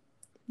me.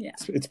 Yeah.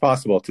 It's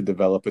possible to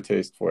develop a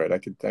taste for it. I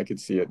could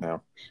see it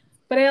now.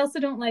 But I also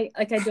don't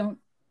I don't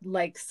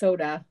like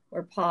soda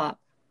or pop.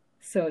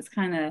 So it's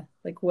kind of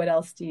like, what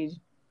else do you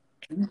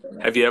drink?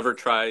 Have you ever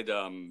tried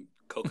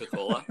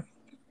Coca-Cola?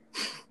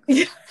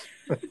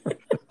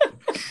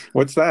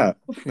 What's that?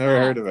 Never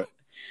heard of it.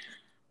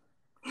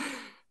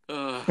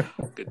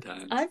 Good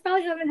times. I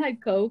probably haven't had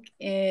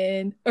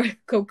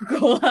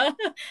Coca-Cola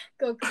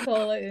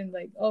in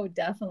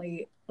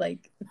definitely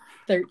like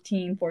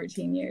 13,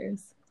 14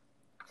 years.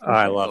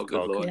 I love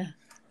Coke. Yeah.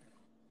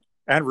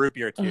 And root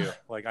beer too.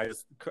 Like,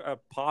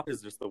 pop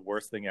is just the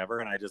worst thing ever,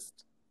 and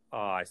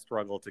I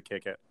struggle to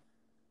kick it.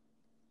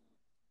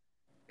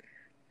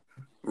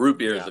 Root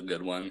beer is a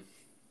good one.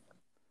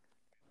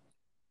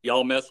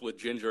 Y'all mess with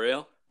ginger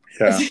ale?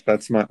 Yeah,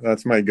 that's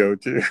my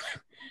go-to.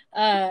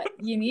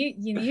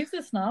 Yanive's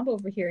a snob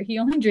over here. He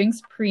only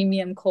drinks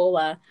premium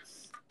cola.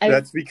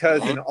 That's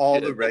because in all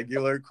the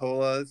regular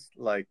colas,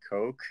 like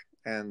Coke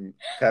and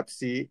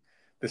Pepsi,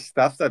 the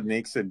stuff that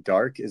makes it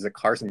dark is a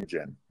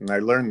carcinogen. And I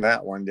learned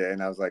that one day,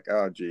 and I was like,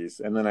 oh, geez.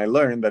 And then I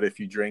learned that if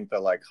you drink the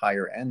like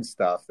higher end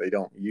stuff, they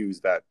don't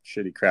use that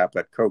shitty crap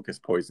that Coke is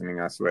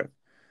poisoning us with.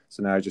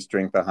 So now I just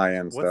drink the high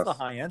end stuff. What's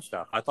the high end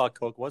stuff? I thought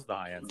Coke was the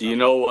high end. Do you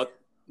know what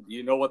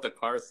the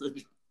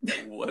carcinogen?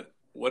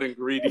 What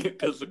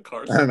ingredient is the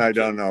carcinogen? And I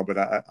don't know, but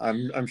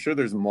I'm sure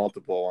there's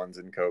multiple ones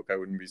in Coke. I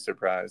wouldn't be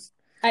surprised.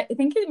 I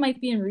think it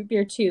might be in root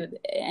beer too.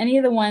 Any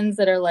of the ones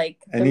that are like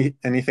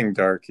anything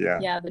dark, yeah.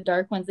 Yeah, the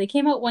dark ones. They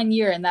came out one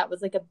year and that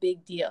was like a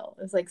big deal.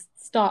 It was like,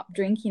 stop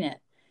drinking it.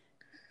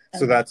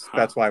 So that's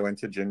why I went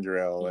to ginger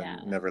ale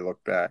and never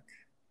looked back.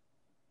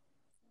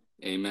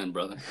 Amen,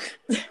 brother.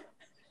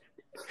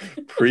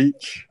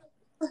 Preach.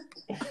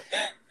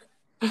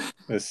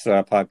 This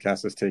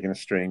podcast is taking a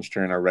strange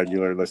turn. Our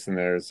regular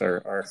listeners,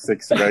 our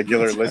 6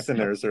 regular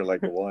listeners are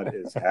like, what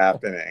is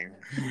happening?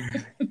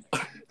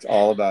 It's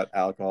all about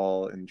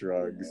alcohol and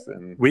drugs.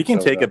 And we can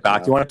take it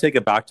back. Do you want to take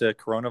it back to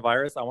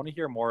coronavirus? I want to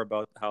hear more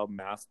about how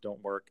masks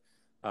don't work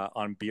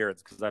on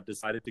beards, because I've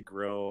decided to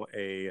grow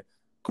a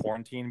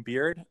quarantine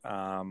beard,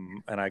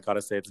 and I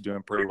gotta say it's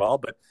doing pretty well,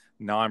 but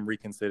now I'm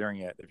reconsidering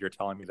it if you're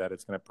telling me that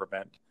it's going to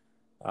prevent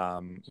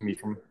me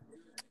from...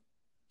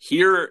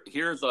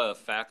 Here's a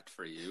fact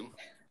for you.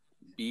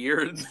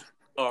 Beards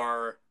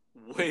are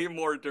way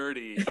more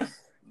dirty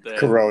than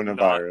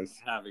coronavirus.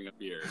 Not having a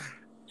beard.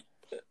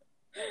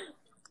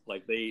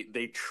 Like they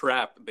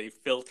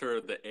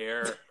filter the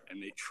air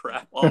and they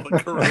trap all the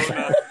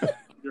corona in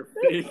your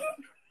face.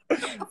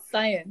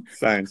 Science.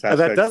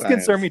 That does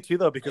concern me too,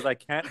 though, because I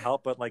can't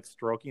help but like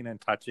stroking and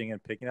touching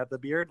and picking at the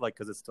beard, like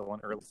because it's still in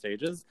early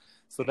stages.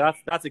 So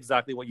that's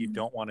exactly what you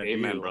don't want to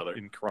do, brother.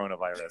 In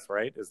coronavirus,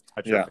 right? Is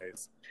touch your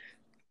face.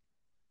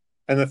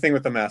 And the thing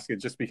with the mask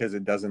is just because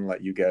it doesn't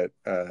let you get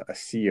a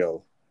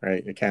seal,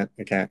 right? You can't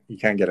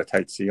get a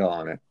tight seal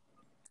on it.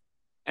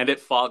 And it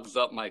fogs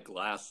up my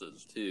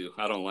glasses too.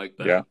 I don't like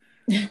that.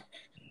 Yeah.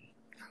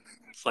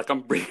 It's like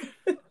I'm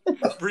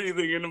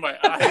breathing into my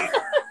eyes.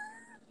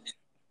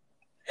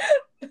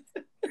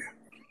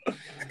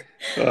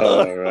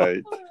 All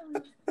right.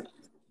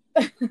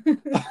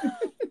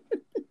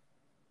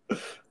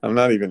 I'm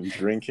not even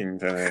drinking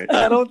tonight.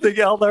 I don't think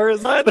Eldar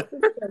is either.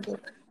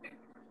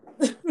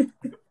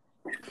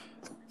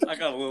 I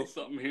got a little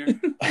something here.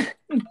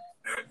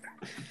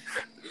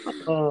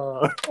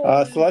 So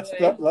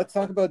let's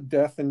talk about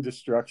death and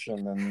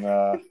destruction and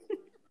how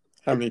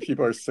many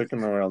people are sick in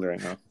the world right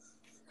now.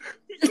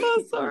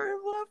 Oh, sorry, I'm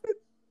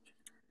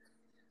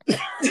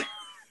laughing.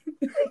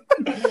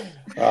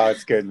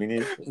 It's good.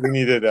 We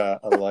needed a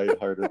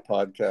lighthearted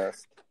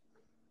podcast.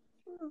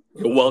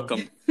 You're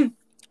welcome.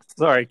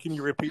 Sorry, can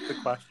you repeat the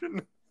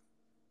question?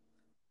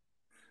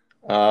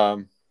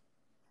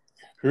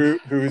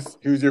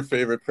 Who's your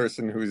favorite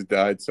person who's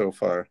died so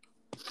far?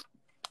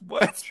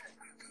 What?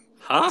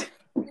 Huh?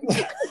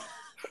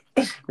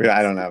 Yeah,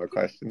 I don't have a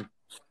question.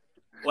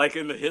 Like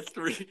in the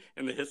history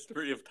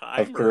of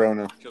time, of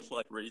Corona, just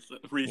like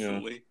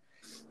recently.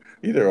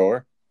 Yeah. Either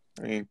or.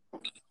 I mean,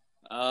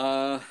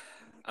 I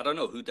don't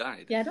know who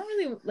died. Yeah, I don't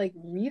really like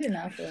read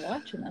enough or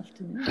watch enough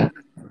to know.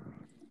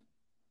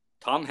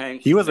 Tom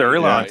Hanks. He was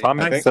early on. Tom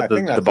Hanks at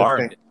the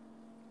bar.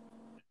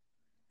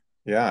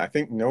 Yeah, I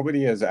think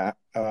nobody has.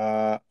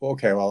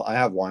 Okay, well, I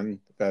have one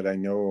that I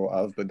know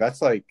of, but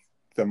that's like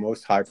the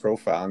most high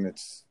profile, and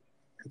it's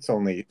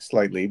only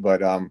slightly.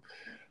 But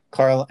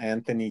Karl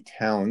Anthony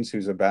Towns,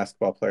 who's a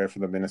basketball player for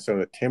the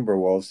Minnesota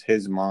Timberwolves,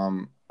 his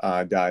mom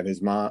died.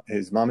 His mom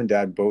and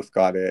dad both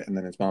got it, and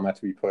then his mom had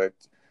to be put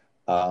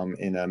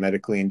in a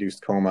medically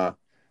induced coma,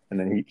 and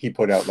then he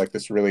put out like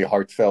this really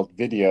heartfelt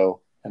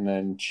video, and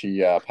then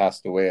she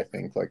passed away, I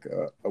think, like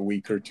a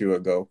week or two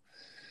ago.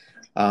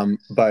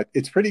 But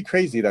it's pretty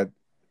crazy that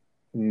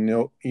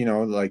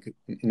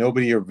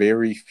nobody or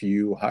very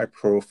few high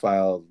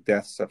profile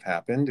deaths have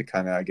happened. It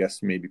kind of, I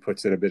guess, maybe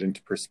puts it a bit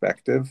into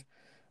perspective.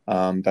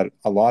 That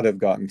a lot have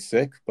gotten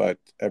sick, but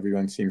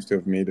everyone seems to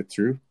have made it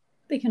through.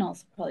 They can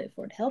also probably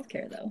afford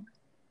healthcare, though.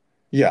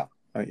 Yeah.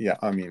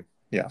 I mean,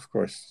 yeah, of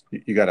course.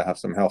 You got to have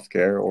some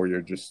healthcare, or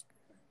you're just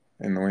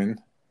in the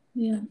wind.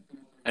 Yeah.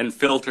 And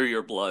filter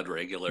your blood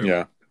regularly.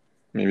 Yeah.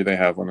 Maybe they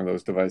have one of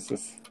those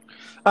devices.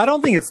 I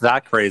don't think it's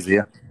that crazy.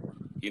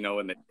 You know,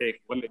 when they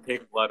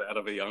take blood out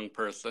of a young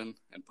person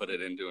and put it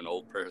into an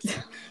old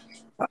person.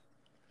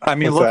 I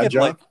mean, look at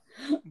like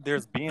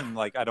there's been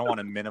like, I don't want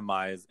to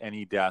minimize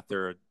any death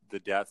or the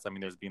deaths. I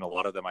mean, there's been a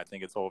lot of them. I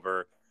think it's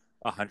over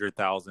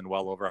 100,000,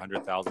 well over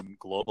 100,000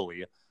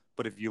 globally.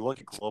 But if you look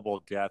at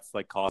global deaths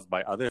like caused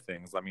by other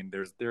things, I mean,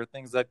 there are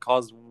things that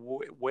cause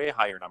way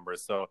higher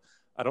numbers. So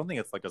I don't think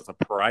it's like a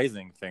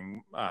surprising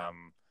thing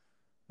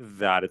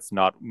that it's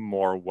not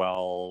more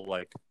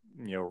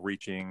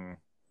reaching.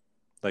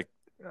 Like,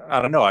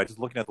 I don't know. I just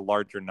looking at the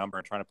larger number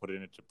and trying to put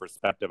it into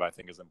perspective, I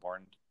think is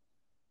important.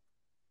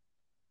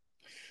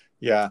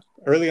 Yeah.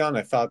 Early on,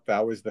 I thought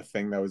that was the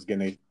thing that was going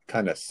to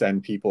kind of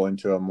send people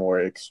into a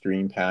more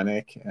extreme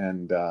panic.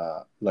 And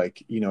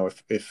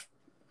if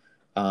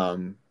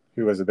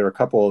who was it? There were a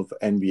couple of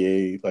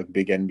NBA, like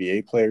big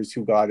NBA players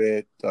who got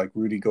it. Like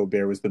Rudy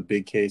Gobert was the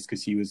big case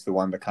because he was the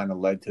one that kind of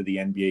led to the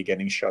NBA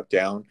getting shut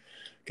down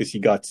because he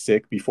got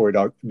sick before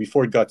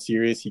it got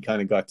serious. He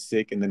kind of got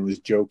sick and then was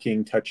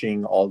joking,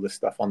 touching all the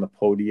stuff on the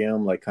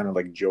podium, like kind of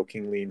like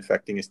jokingly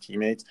infecting his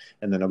teammates.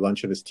 And then a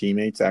bunch of his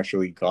teammates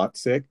actually got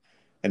sick.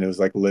 And it was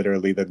like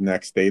literally the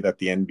next day that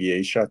the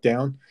NBA shut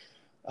down.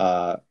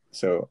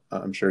 So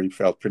I'm sure he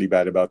felt pretty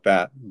bad about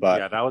that. But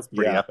Yeah, that was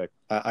pretty epic.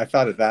 I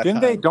thought at that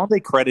Didn't time. they? Don't they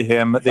credit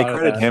him? They Thought of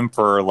credit that. him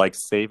for like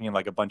saving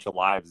like a bunch of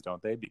lives,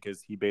 don't they?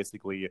 Because he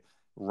basically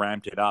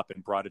ramped it up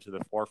and brought it to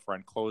the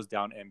forefront, closed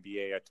down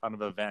NBA, a ton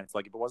of events.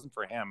 Like if it wasn't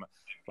for him,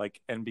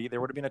 like NBA, there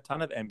would have been a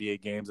ton of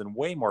NBA games and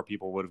way more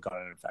people would have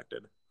gotten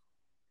infected.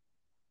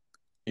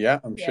 Yeah,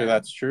 I'm sure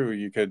that's true.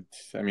 You could,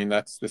 I mean,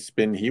 that's the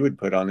spin he would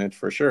put on it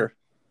for sure.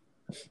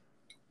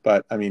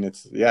 But I mean,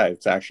 it's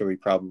actually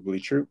probably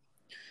true.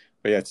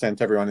 But yeah, it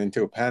sent everyone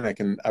into a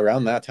panic. And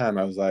around that time,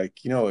 I was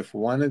like, you know, if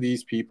one of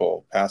these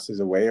people passes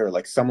away, or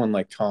like someone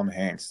like Tom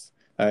Hanks,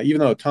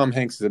 even though Tom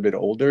Hanks is a bit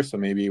older, so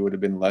maybe it would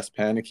have been less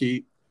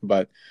panicky,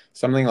 but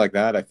something like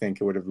that, I think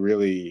it would have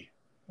really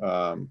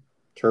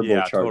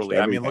turbocharged totally.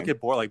 everything. I mean, look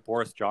at like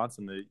Boris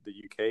Johnson, the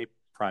UK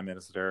Prime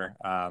Minister.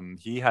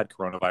 He had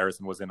coronavirus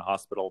and was in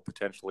hospital,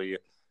 potentially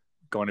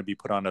going to be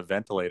put on a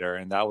ventilator.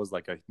 And that was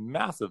like a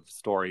massive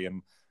story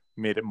and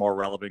made it more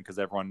relevant because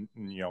everyone,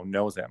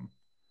 knows him.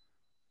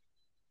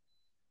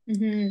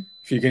 Mm-hmm.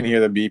 If you can hear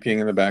the beeping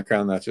in the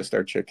background, that's just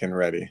our chicken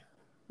ready.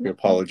 We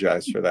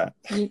apologize for that.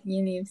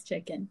 Unive's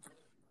chicken.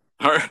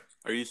 Are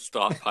you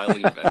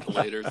stockpiling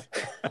ventilators?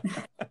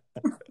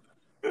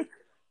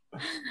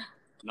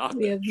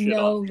 We have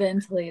no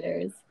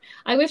ventilators.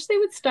 I wish they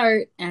would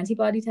start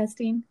antibody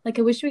testing. Like,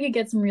 I wish we could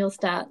get some real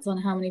stats on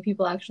how many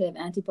people actually have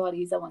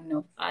antibodies. I want to know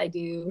if I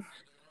do.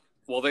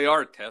 Well, they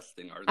are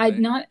testing, aren't they? I'm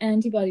not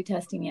antibody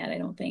testing yet, I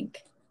don't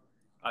think.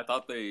 I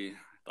thought they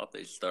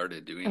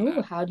started doing that.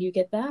 Oh, how do you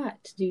get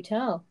that? Do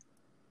tell.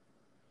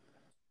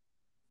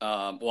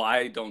 Well,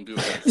 I don't do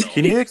it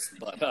myself.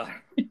 But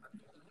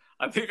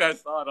I think I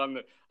saw it on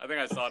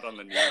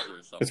the news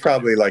or something. It's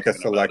probably like a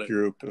select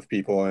group of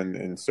people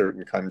in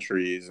certain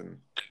countries,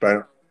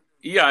 but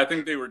yeah, I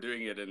think they were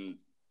doing it in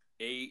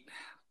 8.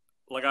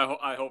 Like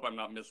I hope I'm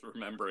not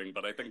misremembering,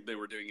 but I think they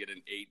were doing it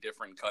in 8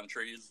 different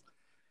countries,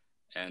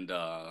 and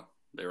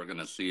they were going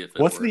to see if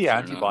it What's works the or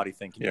antibody not.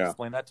 thing? Can you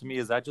explain that to me?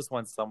 Is that just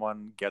when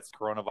someone gets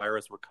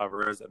coronavirus,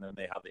 recovers, and then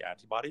they have the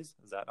antibodies?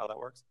 Is that how that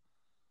works?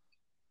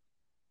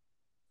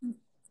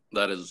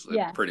 That is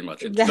pretty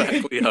much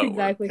exactly how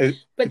it works.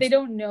 But they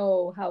don't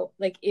know how,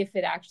 like, if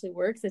it actually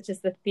works. It's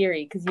just the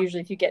theory, because usually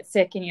if you get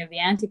sick and you have the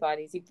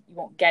antibodies, you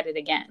won't get it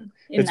again.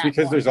 It's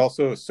because there's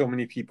also so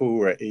many people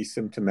who are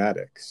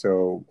asymptomatic,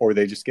 or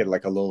they just get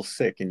like a little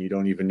sick and you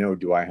don't even know,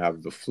 do I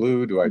have the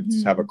flu? Do I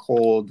just have a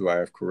cold? Do I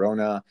have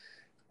corona?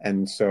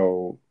 And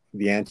so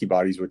the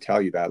antibodies would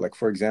tell you that. Like,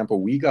 for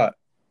example,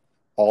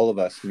 all of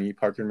us, me,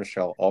 Parker, and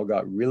Michelle, all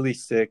got really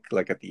sick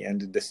like at the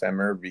end of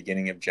December,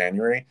 beginning of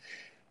January.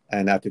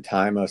 And at the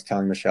time, I was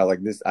telling Michelle, like,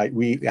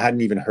 we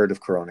hadn't even heard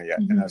of corona yet.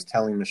 And I was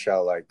telling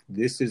Michelle, like,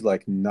 this is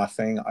like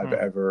nothing I've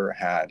ever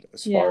had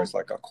as far as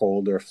like a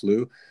cold or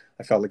flu.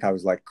 I felt like I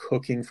was like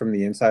cooking from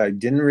the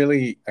inside.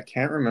 I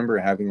can't remember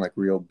having like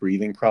real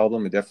breathing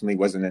problem. It definitely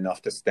wasn't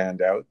enough to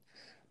stand out,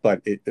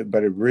 but it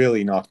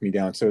really knocked me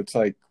down. So it's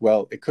like,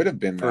 well, it could have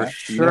been for that.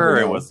 sure.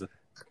 It was.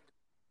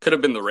 Could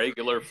have been the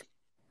regular.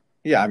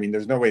 Yeah, I mean,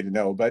 there's no way to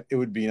know, but it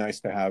would be nice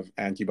to have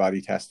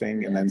antibody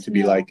testing and then to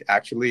be like,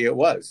 actually, it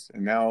was.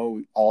 And now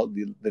all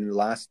the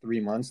last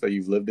 3 months that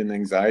you've lived in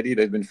anxiety,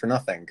 they've been for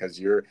nothing because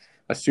you're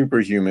a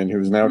superhuman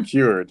who's now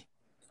cured.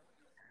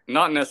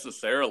 Not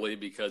necessarily,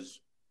 because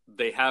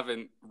they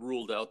haven't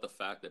ruled out the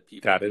fact that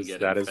people that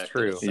is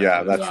true.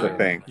 Yeah, that's the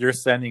thing. You're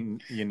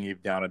sending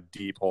Yaniv down a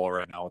deep hole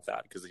right now with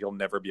that, because he'll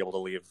never be able to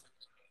leave.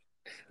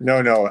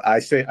 No. I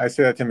say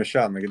that to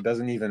Michelle. I'm like, it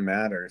doesn't even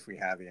matter if we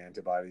have the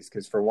antibodies,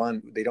 because for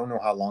one, they don't know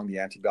how long the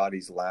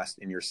antibodies last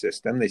in your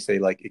system. They say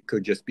like it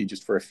could just be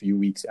for a few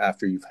weeks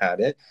after you've had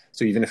it.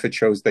 So even if it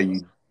shows that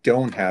you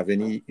don't have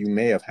any, you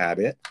may have had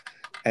it.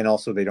 And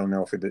also, they don't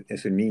know if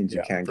it means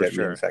you can't get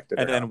reinfected.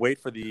 And then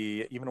wait for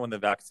even when the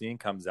vaccine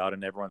comes out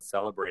and everyone's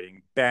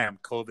celebrating, bam,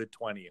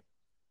 COVID-20.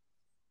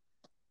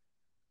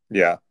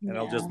 Yeah, and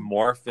it'll just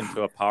morph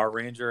into a Power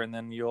Ranger, and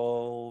then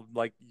it'll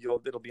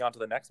be on to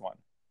the next one.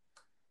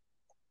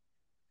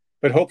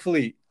 But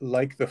hopefully,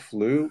 like the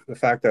flu, the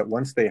fact that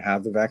once they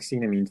have the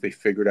vaccine, it means they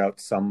figured out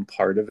some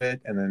part of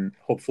it, and then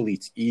hopefully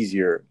it's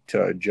easier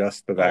to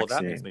adjust the vaccine.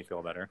 That makes me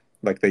feel better.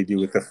 Like they do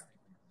with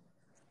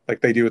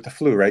the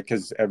flu, right?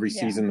 Because every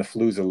season the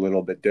flu is a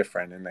little bit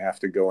different, and they have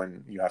to go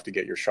and you have to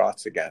get your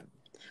shots again.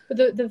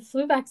 But the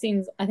flu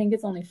vaccines, I think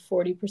it's only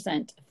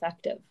 40%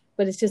 effective.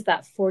 But it's just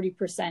that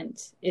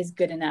 40% is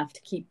good enough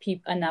to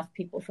keep enough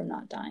people from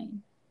not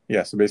dying.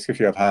 Yeah, so basically, if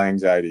you have high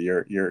anxiety,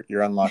 you're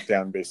on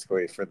lockdown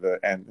basically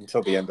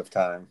until the end of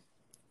time.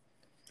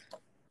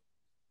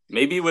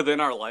 Maybe within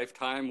our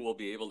lifetime, we'll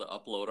be able to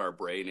upload our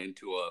brain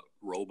into a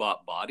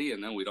robot body,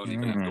 and then we don't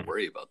even have to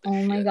worry about this.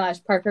 Oh my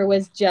gosh, Parker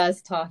was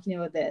just talking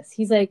about this.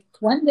 He's like,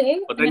 one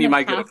day, but then you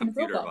might get a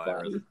computer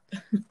virus.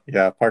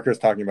 Yeah, Parker's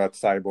talking about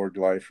cyborg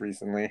life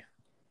recently.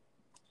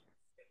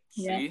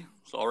 See,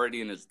 it's already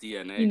in his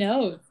DNA. He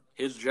knows.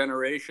 His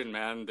generation,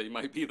 man, they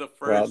might be the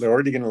first. Well, they're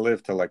already going to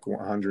live to like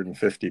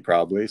 150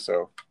 probably,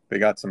 so they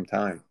got some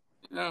time.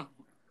 Yeah,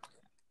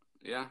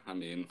 I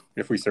mean,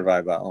 if we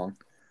survive that long.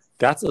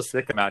 That's a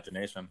sick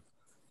imagination.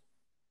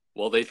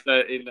 Well, they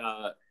said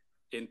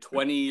in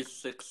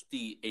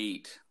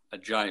 2068, a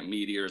giant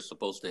meteor is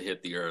supposed to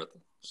hit the Earth.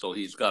 So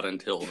he's got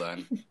until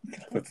then.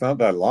 It's not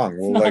that long.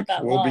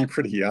 We'll be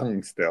pretty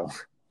young still.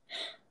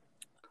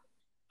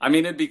 I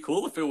mean, it'd be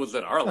cool if it was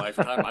in our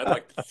lifetime. I'd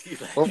like to see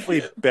that.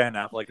 Hopefully Ben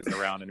Affleck is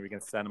around and we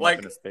can send him up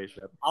in a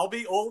spaceship. I'll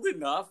be old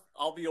enough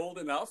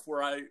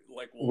where I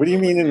like. What do you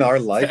mean in our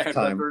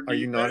lifetime? Are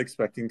you not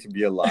expecting to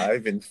be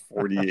alive in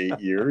 48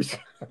 years?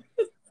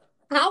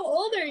 How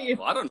old are you?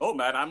 Well, I don't know,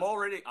 man. I'm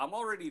already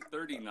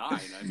 39. I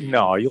mean,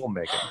 no, you'll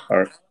make it. All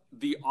right.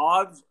 The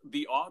odds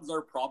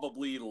are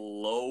probably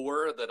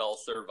lower that I'll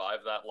survive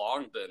that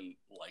long than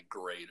like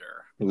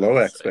greater. Low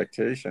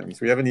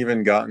expectations. We haven't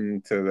even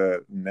gotten to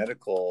the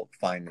medical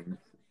findings.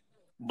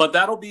 But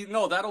that'll be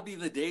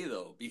the day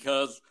though,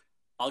 because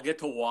I'll get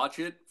to watch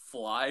it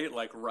fly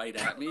like right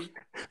at me.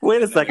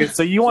 Wait a second.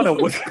 So you want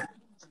to?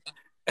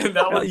 And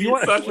that would be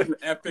such an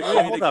epic.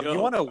 Hold up. You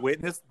want to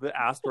witness the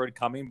asteroid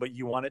coming, but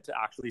you want it to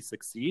actually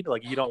succeed.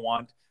 Like you don't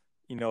want,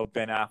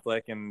 Ben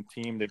Affleck and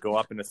team to go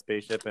up in a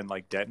spaceship and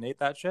like detonate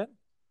that shit.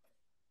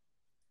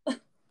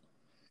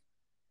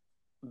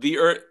 The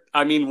Earth.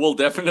 I mean, we'll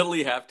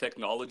definitely have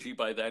technology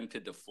by then to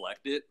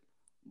deflect it.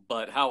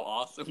 But how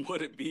awesome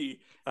would it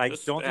be? I don't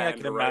think I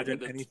can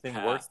imagine anything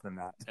worse than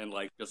that. And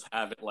like just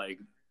have it like.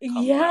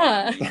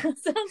 Yeah, that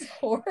sounds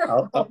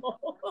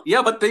horrible.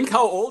 Yeah, but think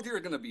how old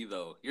you're gonna be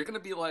though. You're gonna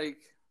be like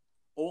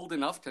old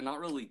enough to not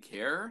really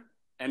care,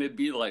 and it'd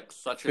be like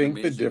such an amazing show.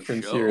 I think the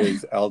difference here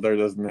is Eldar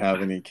doesn't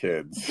have any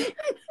kids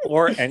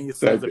or any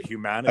sense of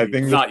humanity. I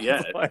think not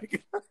yet.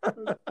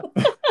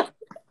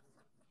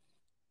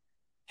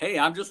 Hey,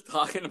 I'm just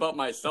talking about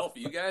myself.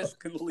 You guys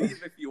can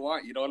leave if you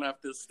want. You don't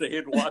have to stay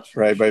and watch.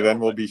 Right, by then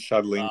we'll be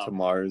shuttling to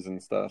Mars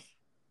and stuff.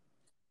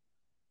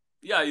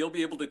 Yeah, you'll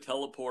be able to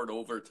teleport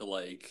over to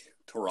like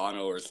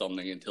Toronto or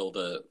something until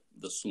the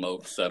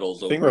smoke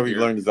settles over. I think what we've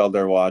learned is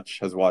Eldar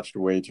has watched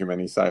way too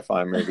many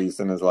sci-fi movies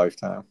in his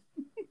lifetime.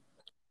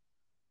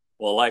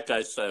 Well, like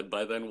I said,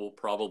 by then we'll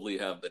probably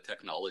have the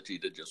technology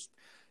to just.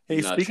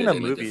 Hey, speaking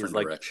of movies,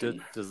 like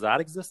does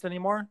that exist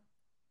anymore?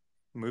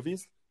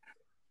 Movies?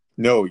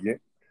 No,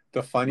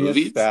 the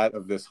funniest stat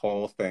of this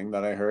whole thing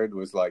that I heard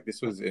was like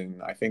this was in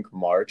I think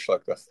March,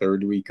 like the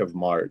third week of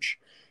March.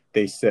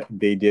 They said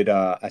they did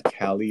a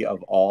tally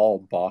of all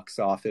box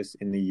office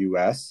in the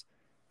U.S.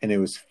 and it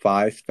was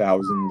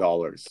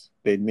 $5,000.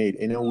 They'd made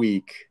in a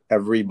week.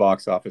 Every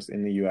box office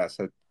in the U.S.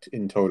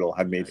 in total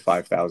had made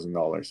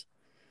 $5,000.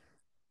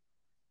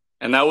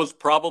 And that was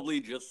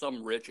probably just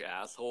some rich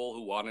asshole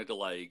who wanted to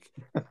like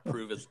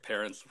prove his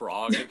parents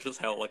wrong and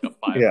just held like a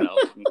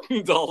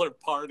 $5,000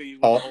 party.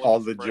 All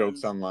the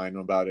jokes online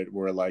about it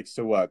were like,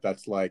 so what?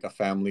 That's like a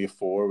family of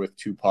 4 with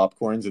 2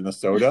 popcorns and a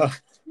soda.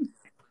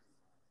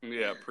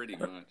 Yeah, pretty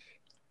much.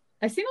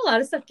 I've seen a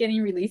lot of stuff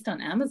getting released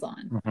on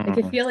Amazon. Mm-hmm.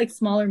 Like I feel like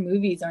smaller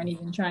movies aren't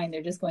even trying;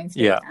 they're just going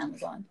straight to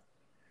Amazon.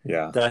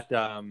 Yeah,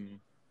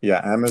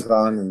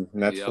 Amazon and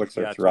Netflix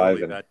are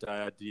thriving.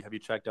 Totally. Have you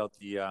checked out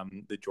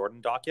the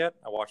Jordan doc yet?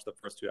 I watched the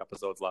first 2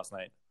 episodes last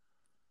night.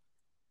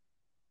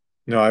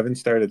 No, I haven't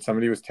started.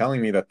 Somebody was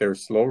telling me that they're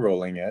slow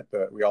rolling it,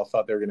 but we all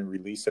thought they were going to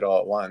release it all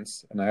at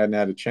once, and I hadn't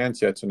had a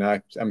chance yet. So now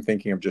I'm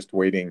thinking of just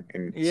waiting.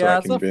 So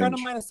a friend of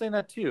mine is saying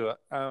that too.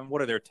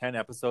 What are there 10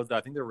 episodes?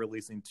 I think they're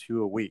releasing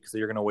 2 a week, so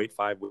you're going to wait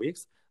 5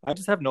 weeks. I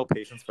just have no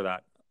patience for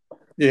that.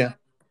 Yeah.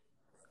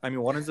 I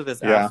mean, what if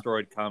this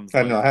asteroid comes?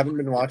 I don't know. I haven't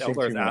been watching.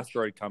 If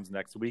asteroid comes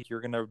next week,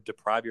 you're going to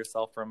deprive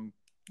yourself from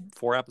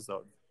 4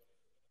 episodes.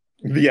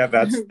 Yeah,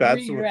 that's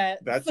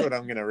what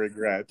I'm going to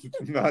regret.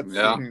 Not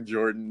seeing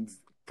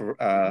Jordan's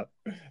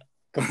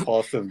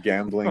compulsive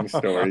gambling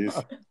stories.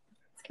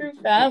 Screw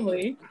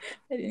family.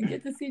 I didn't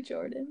get to see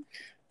Jordan.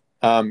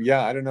 I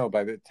don't know.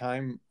 By the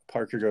time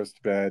Parker goes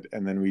to bed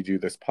and then we do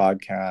this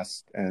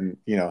podcast, and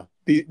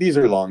these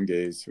are long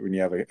days when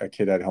you have a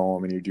kid at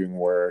home and you're doing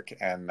work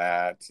and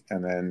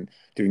then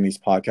doing these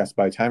podcasts.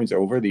 By the time it's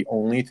over, the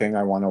only thing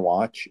I want to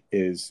watch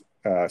is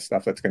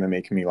stuff that's going to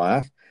make me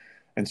laugh.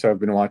 And so I've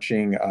been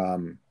watching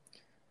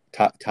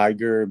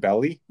Tiger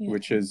Belly,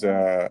 which is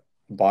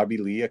Bobby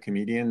Lee, a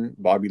comedian.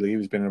 Bobby Lee,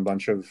 who's been in a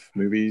bunch of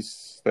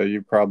movies that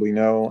you probably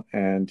know,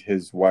 and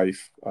his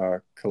wife,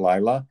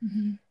 Kalila.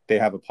 Mm-hmm. They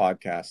have a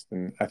podcast,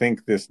 and I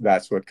think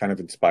that's what kind of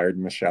inspired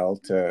Michelle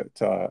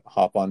to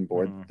hop on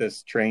board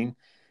this train.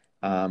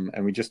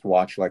 And we just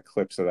watch like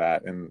clips of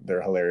that, and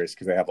they're hilarious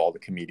because they have all the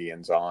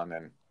comedians on,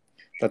 and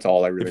that's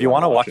all I really. If you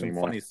want to watch some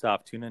funny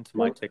stuff, tune into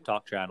my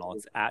TikTok channel.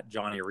 It's at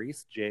Johnny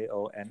Rees,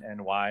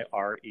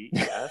 JONNYREES.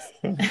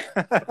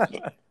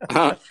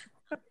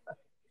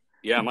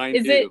 Yeah, mine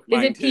is too.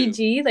 Is it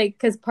PG? Like,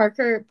 because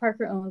Parker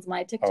owns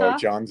my TikTok. Oh,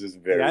 John's is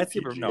very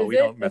PG. No, we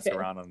don't mess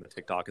around on the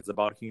TikTok. It's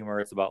about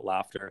humor. It's about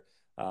laughter.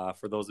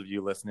 For those of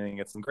you listening,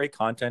 it's some great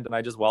content, and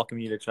I just welcome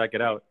you to check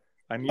it out.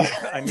 I need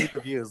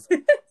the views.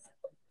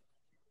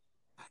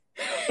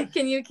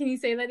 Can you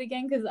say that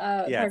again? Because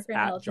Parker and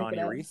I'll check it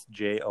out. Rees,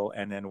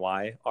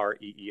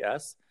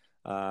 JONNYREES.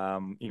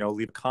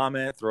 Leave a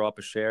comment, throw up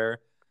a share,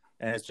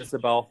 and it's just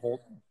about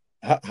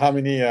how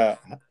many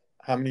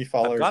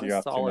followers I've got you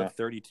have? A solid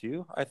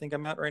 32, I think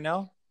I'm at right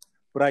now.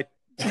 But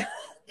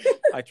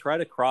I try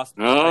to cross.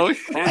 Oh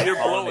shit, you're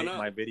blowing pollinate up.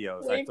 my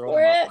videos. Wait I throw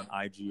for them up it.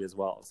 on IG as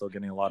well, so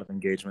getting a lot of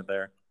engagement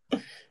there.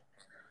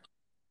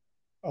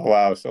 Oh,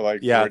 wow. So like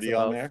Yeah, it's 40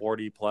 on about there?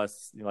 40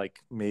 plus, like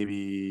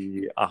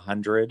maybe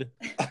 100.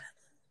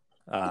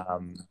 Nice.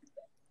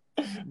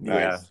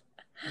 Yeah.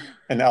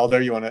 And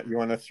Elder, you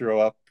wanna throw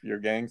up your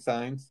gang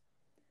signs?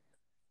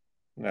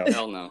 No.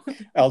 Hell no.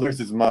 Elder's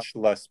is much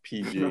less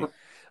PG.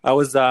 I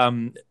was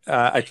I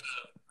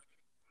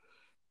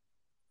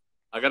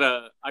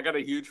got a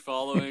huge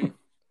following,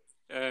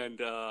 and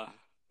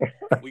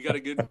we got a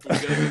good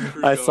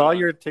crew. I going saw on.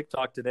 your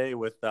TikTok today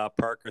with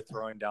Parker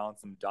throwing down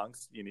some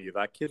dunks.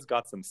 That kid's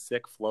got some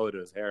sick flow to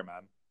his hair,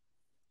 man.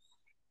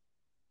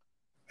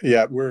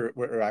 Yeah,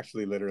 we're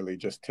actually literally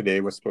just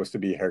today was supposed to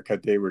be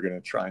haircut day. We're gonna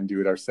try and do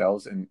it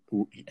ourselves, and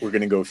we're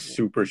gonna go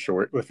super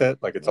short with it,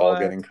 like it's all What?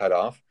 getting cut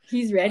off.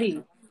 He's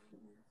ready.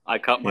 I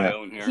cut my Yeah.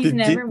 own hair. He's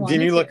never wanted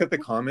Didn't you look to. at the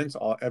comments?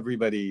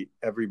 Everybody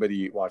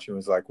watching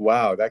was like,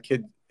 "Wow, that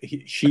kid,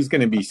 she's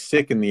gonna be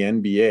sick in the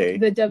NBA,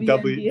 The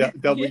WNBA.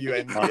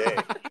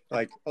 WNBA."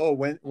 Like, oh,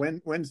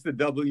 when's the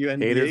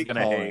WNBA Haters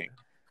gonna calling? hate.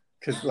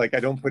 Because like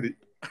I don't put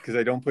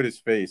his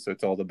face, so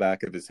it's all the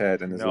back of his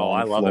head and his No,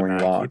 I long love it, flowing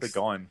man. locks. Keep it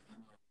going.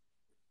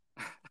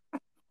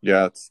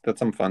 Yeah, that's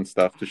some fun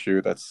stuff to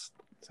shoot. That's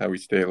how we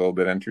stay a little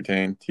bit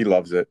entertained. He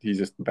loves it. He's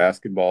just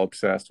basketball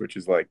obsessed, which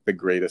is like the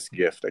greatest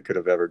gift I could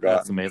have ever gotten.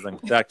 That's amazing.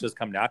 Did that just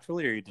come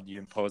naturally, or did you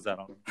impose that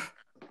on him?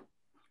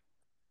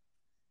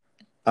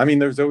 I mean,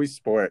 there's always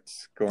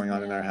sports going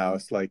on in our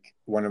house. Like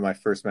one of my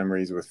first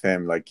memories with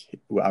him, like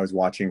I was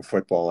watching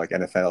football, like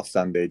NFL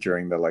Sunday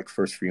during the like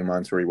first few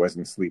months where he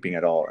wasn't sleeping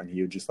at all, and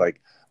he would just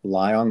like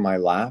lie on my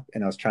lap,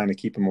 and I was trying to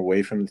keep him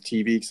away from the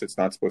TV because it's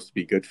not supposed to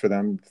be good for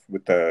them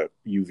with the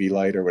UV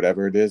light or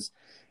whatever it is.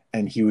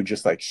 And he would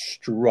just like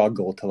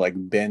struggle to like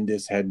bend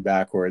his head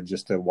backward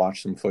just to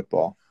watch some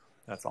football.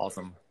 That's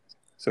awesome.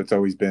 So it's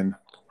always been,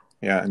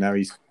 yeah. And now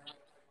he's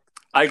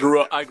I grew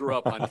up on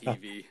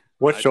TV.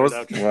 What I shows?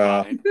 turned out just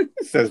Wow. fine.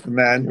 Says the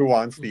man who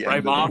wants the Right,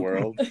 end Mom? of the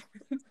world.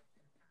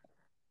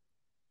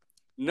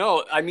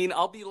 No, I mean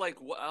I'll be like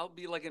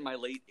in my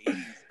late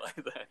 80s by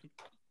then.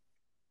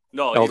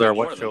 No, Elder, even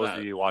more what than shows that.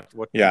 do you watch?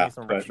 What Yeah, give me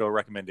some but- show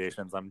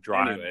recommendations? I'm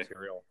dry on Anyway.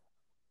 material.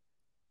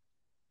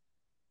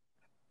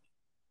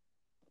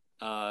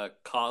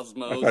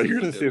 Cosmos. I thought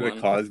you were is going a to say good the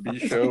one. Cosby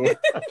Show.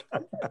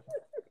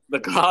 The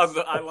Cos.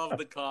 I love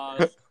the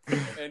Cos.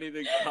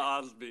 Anything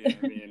Cosby.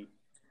 I mean,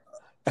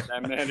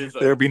 that man is.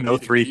 There'd be no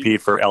comedic three-peat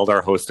genius. for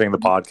Eldar hosting the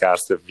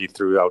podcast if you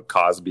threw out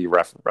Cosby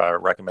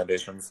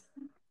recommendations.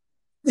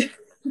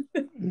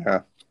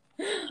 Yeah.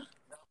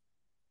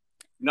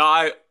 No,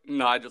 I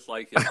just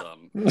like his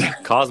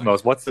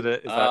Cosmos, what's it?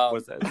 Is Um,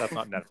 that's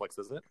not Netflix,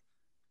 is it?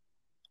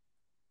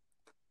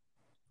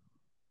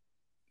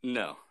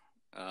 No.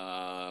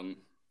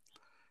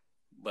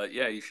 But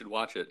yeah, you should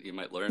watch it. You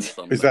might learn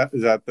something. Is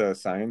that the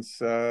science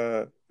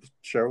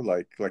show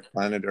like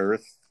Planet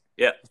Earth?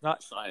 Yeah, It's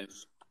not.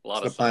 science. A lot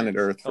It's of the Planet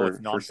science. Earth Oh, for, it's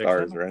for nonfiction?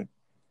 stars, right?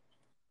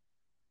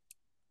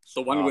 It's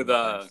the one Oh, with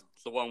nice.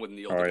 it's the one with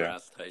Neil Oh, yeah.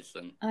 deGrasse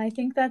Tyson. I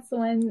think that's the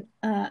one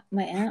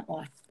my aunt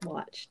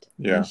watched.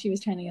 Yeah. And she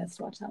was trying to get us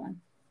to watch that one.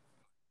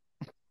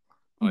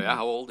 Oh yeah,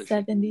 how old is she?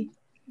 70.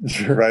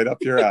 Right up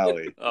your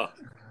alley. Oh,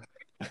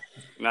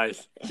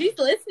 nice. She's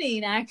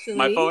listening, actually.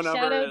 My phone Shout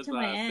number out is to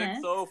my aunt.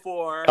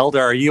 604.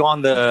 Elder, are you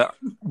on the?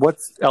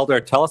 What's Elder?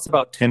 Tell us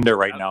about Tinder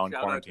right now in Shout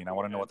out quarantine. to I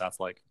want to know you what that's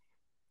like.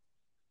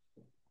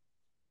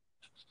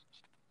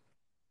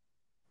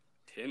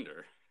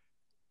 Tinder.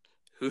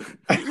 Who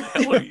the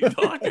hell are you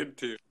talking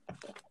to?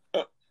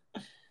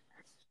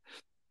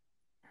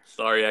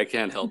 Sorry, I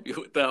can't help you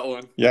with that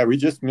one. Yeah, we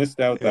just missed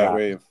out that Yeah.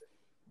 wave.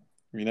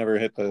 We never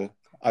hit the.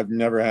 I've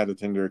never had a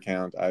Tinder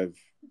account. I've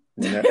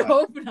I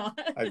hope not.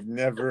 I've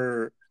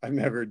never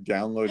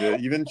downloaded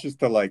it, even just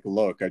to like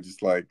look. I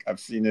just like I've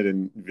seen it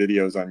in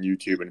videos on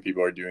YouTube and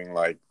people are doing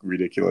like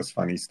ridiculous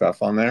funny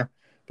stuff on there,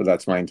 but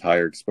that's my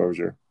entire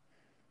exposure.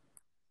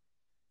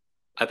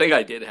 I think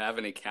I did have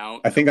an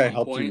account. I think at I one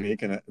helped point.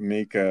 you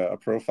make a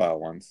profile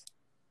once.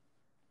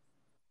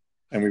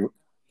 And we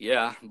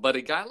Yeah, but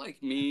a guy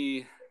like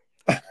me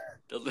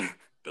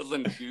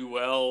doesn't do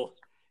well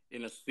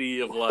in a sea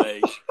of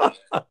like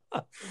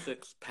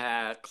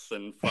 6-packs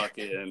and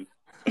fucking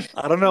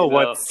I don't know you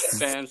what's.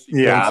 fancy.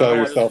 Yeah, Don't sell I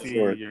don't yourself see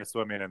short. you're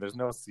swimming in. There's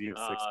no sea of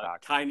six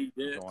pack Tiny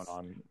dicks. going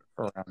on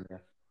around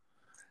here.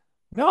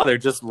 No, they're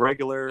just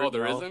regular, Oh,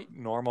 there isn't?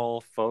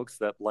 normal folks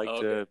that like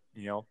Oh,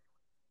 to,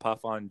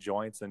 puff on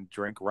joints and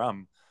drink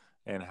rum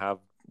and have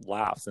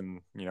laughs and,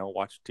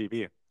 watch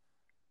TV.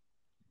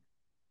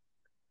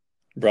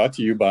 brought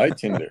to you by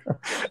Tinder.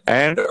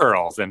 And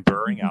Earls and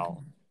Burring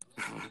Owl.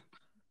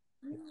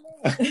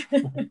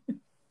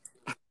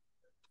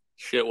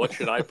 Shit, what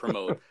should I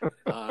promote?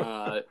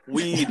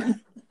 Weed.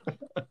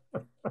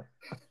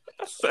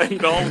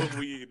 Send all the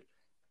weed.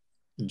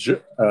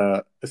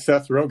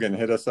 Seth Rogen,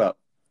 hit us up.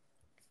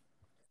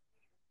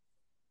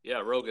 Yeah,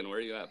 Rogan, where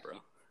are you at, bro?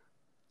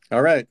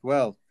 All right.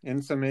 Well,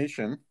 in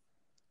summation,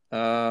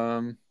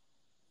 I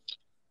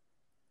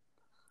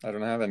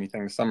don't have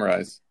anything to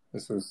summarize.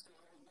 This was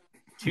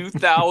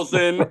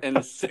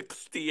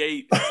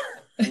 2,068.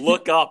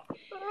 Look up.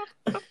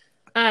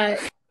 Uh,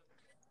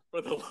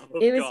 For the love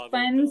of it was God,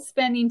 fun look up.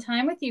 spending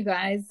time with you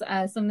guys.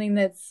 Something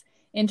that's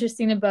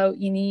interesting about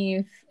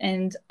Yaniv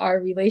and our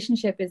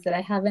relationship is that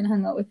I haven't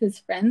hung out with his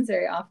friends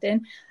very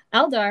often.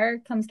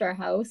 Eldar comes to our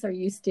house, or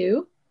used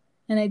to,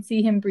 and I'd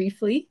see him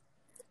briefly.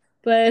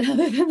 But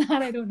other than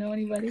that, I don't know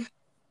anybody.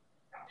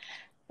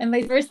 And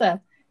vice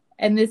versa.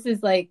 And this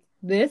is like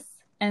this.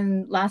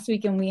 And last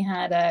weekend we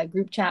had a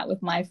group chat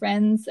with my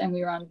friends, and we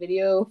were on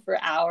video for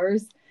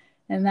hours.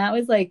 And that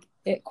was like,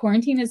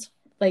 quarantine is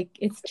like,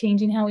 it's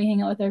changing how we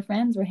hang out with our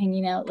friends. We're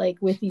hanging out like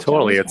with each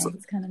Totally, other.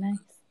 It's kind of nice.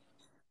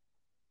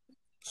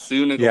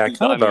 Soon it'll Yeah, be it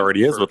kind of done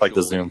already is with like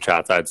the virtually. Zoom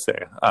chats, I'd say.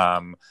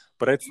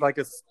 But it's like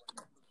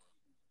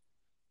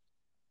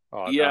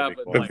oh, Yeah, that'd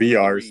be but cool. The like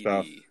VR 3D,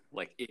 stuff.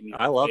 like in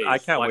your I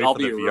face. can't Like, wait I'll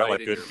for the be VR, right like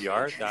in good your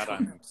VR. face. That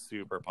I'm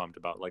super pumped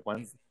about. Like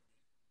when's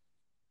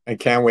I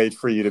can't wait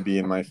for you to be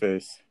in my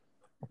face.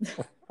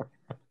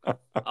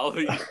 I'll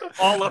be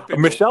all up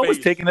in Michelle your was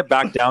face. taking it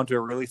back down to a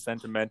really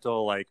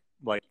sentimental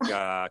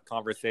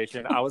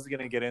conversation. I was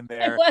gonna get in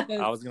there.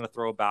 I was gonna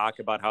throw back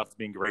about how it's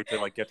been great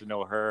to like get to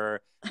know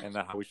her and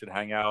how we should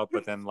hang out,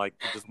 but then like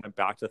it just went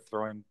back to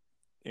throwing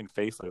in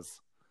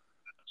faces.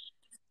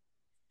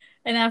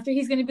 And after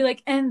he's going to be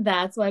like, and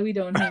that's why we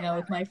don't hang out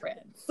with my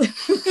friends.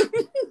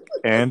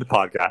 And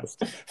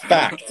podcast.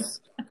 Facts.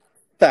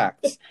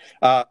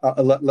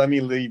 Let me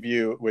leave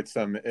you with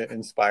some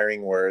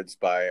inspiring words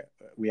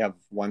we have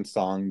one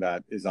song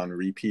that is on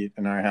repeat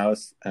in our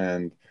house,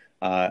 and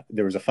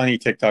there was a funny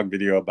TikTok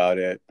video about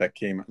it that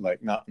came,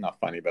 like, not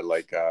funny, but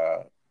like,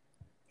 I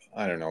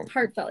don't know.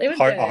 Heartfelt. It was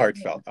a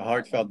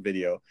heartfelt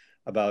video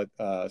about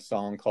a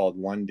song called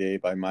One Day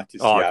by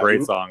Matis Oh, Yahu,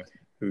 great song.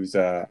 who's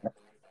a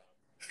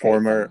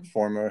former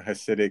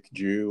Hasidic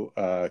Jew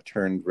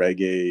turned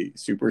reggae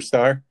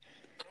superstar.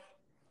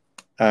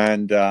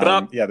 And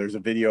there's a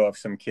video of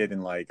some kid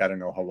in, like, I don't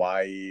know,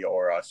 Hawaii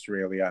or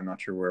Australia, I'm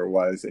not sure where it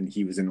was, and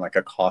he was in like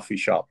a coffee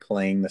shop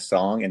playing the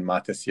song, and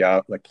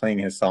Matisyahu, like playing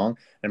his song,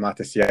 and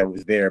Matisyahu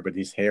was there, but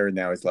his hair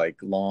now is like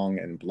long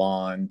and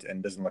blonde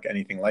and doesn't look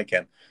anything like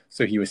him.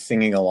 So he was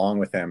singing along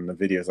with him. The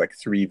video is like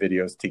 3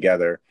 videos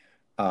together,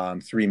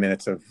 3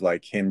 minutes of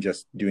like him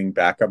just doing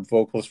backup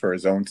vocals for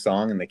his own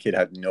song, and the kid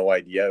had no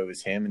idea it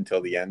was him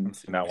until the end.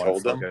 That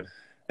Told so him. good.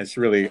 It's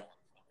really,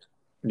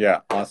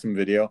 awesome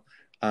video.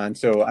 And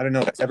so I don't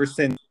know. Ever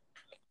since,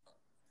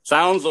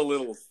 Sounds a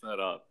little set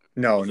up.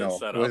 no, It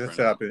set wasn't up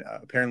set up.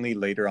 Apparently,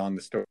 later on,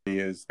 the story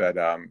is that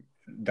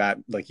that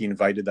like he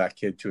invited that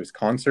kid to his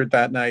concert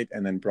that night,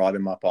 and then brought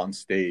him up on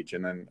stage,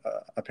 and then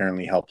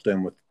apparently helped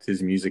him with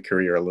his music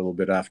career a little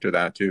bit after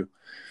that too.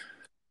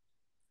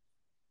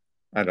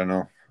 I don't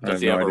know.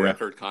 Does he have a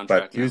record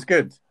contract? But he was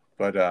good.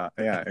 But it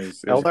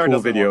was a Eldar cool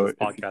doesn't video. want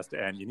this podcast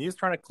to end. He's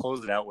trying to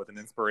close it out with an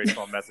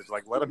inspirational message.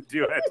 Like, let him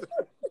do it.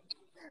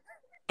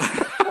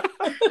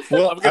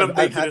 Well, I'm gonna I've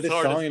make had it as this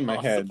hard song as in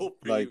my head possible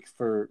for like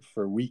you.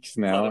 for weeks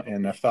now,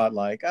 and I thought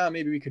like,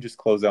 maybe we could just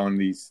close out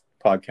these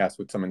podcasts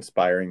with some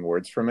inspiring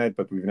words from it,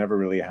 but we've never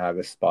really had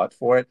a spot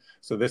for it.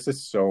 So this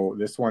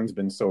one's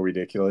been so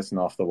ridiculous and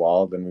off the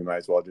wall, then we might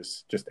as well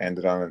just end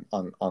it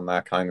on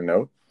that kind of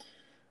note.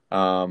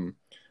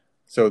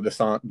 So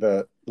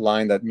the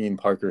line that me and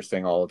Parker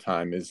sing all the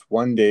time is,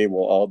 "One day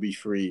we'll all be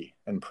free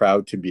and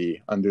proud to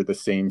be under the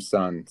same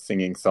sun,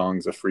 singing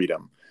songs of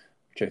freedom,"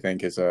 which I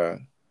think is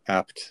a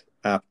apt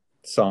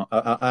song,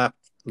 apt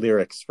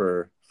lyrics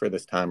for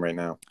this time right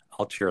now.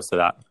 I'll cheers to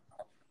that.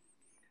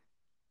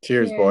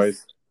 Cheers,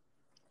 boys.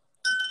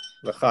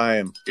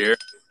 L'chaim. Cheers.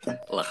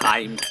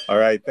 L'chaim. All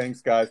right,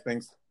 thanks guys.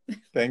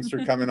 Thanks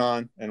for coming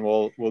on, and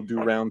we'll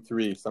do round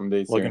 3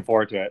 someday soon. Looking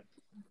forward to it.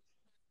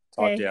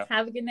 Talk to you.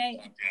 Have a good night.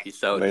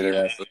 Peace out. Later,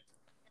 dude. guys.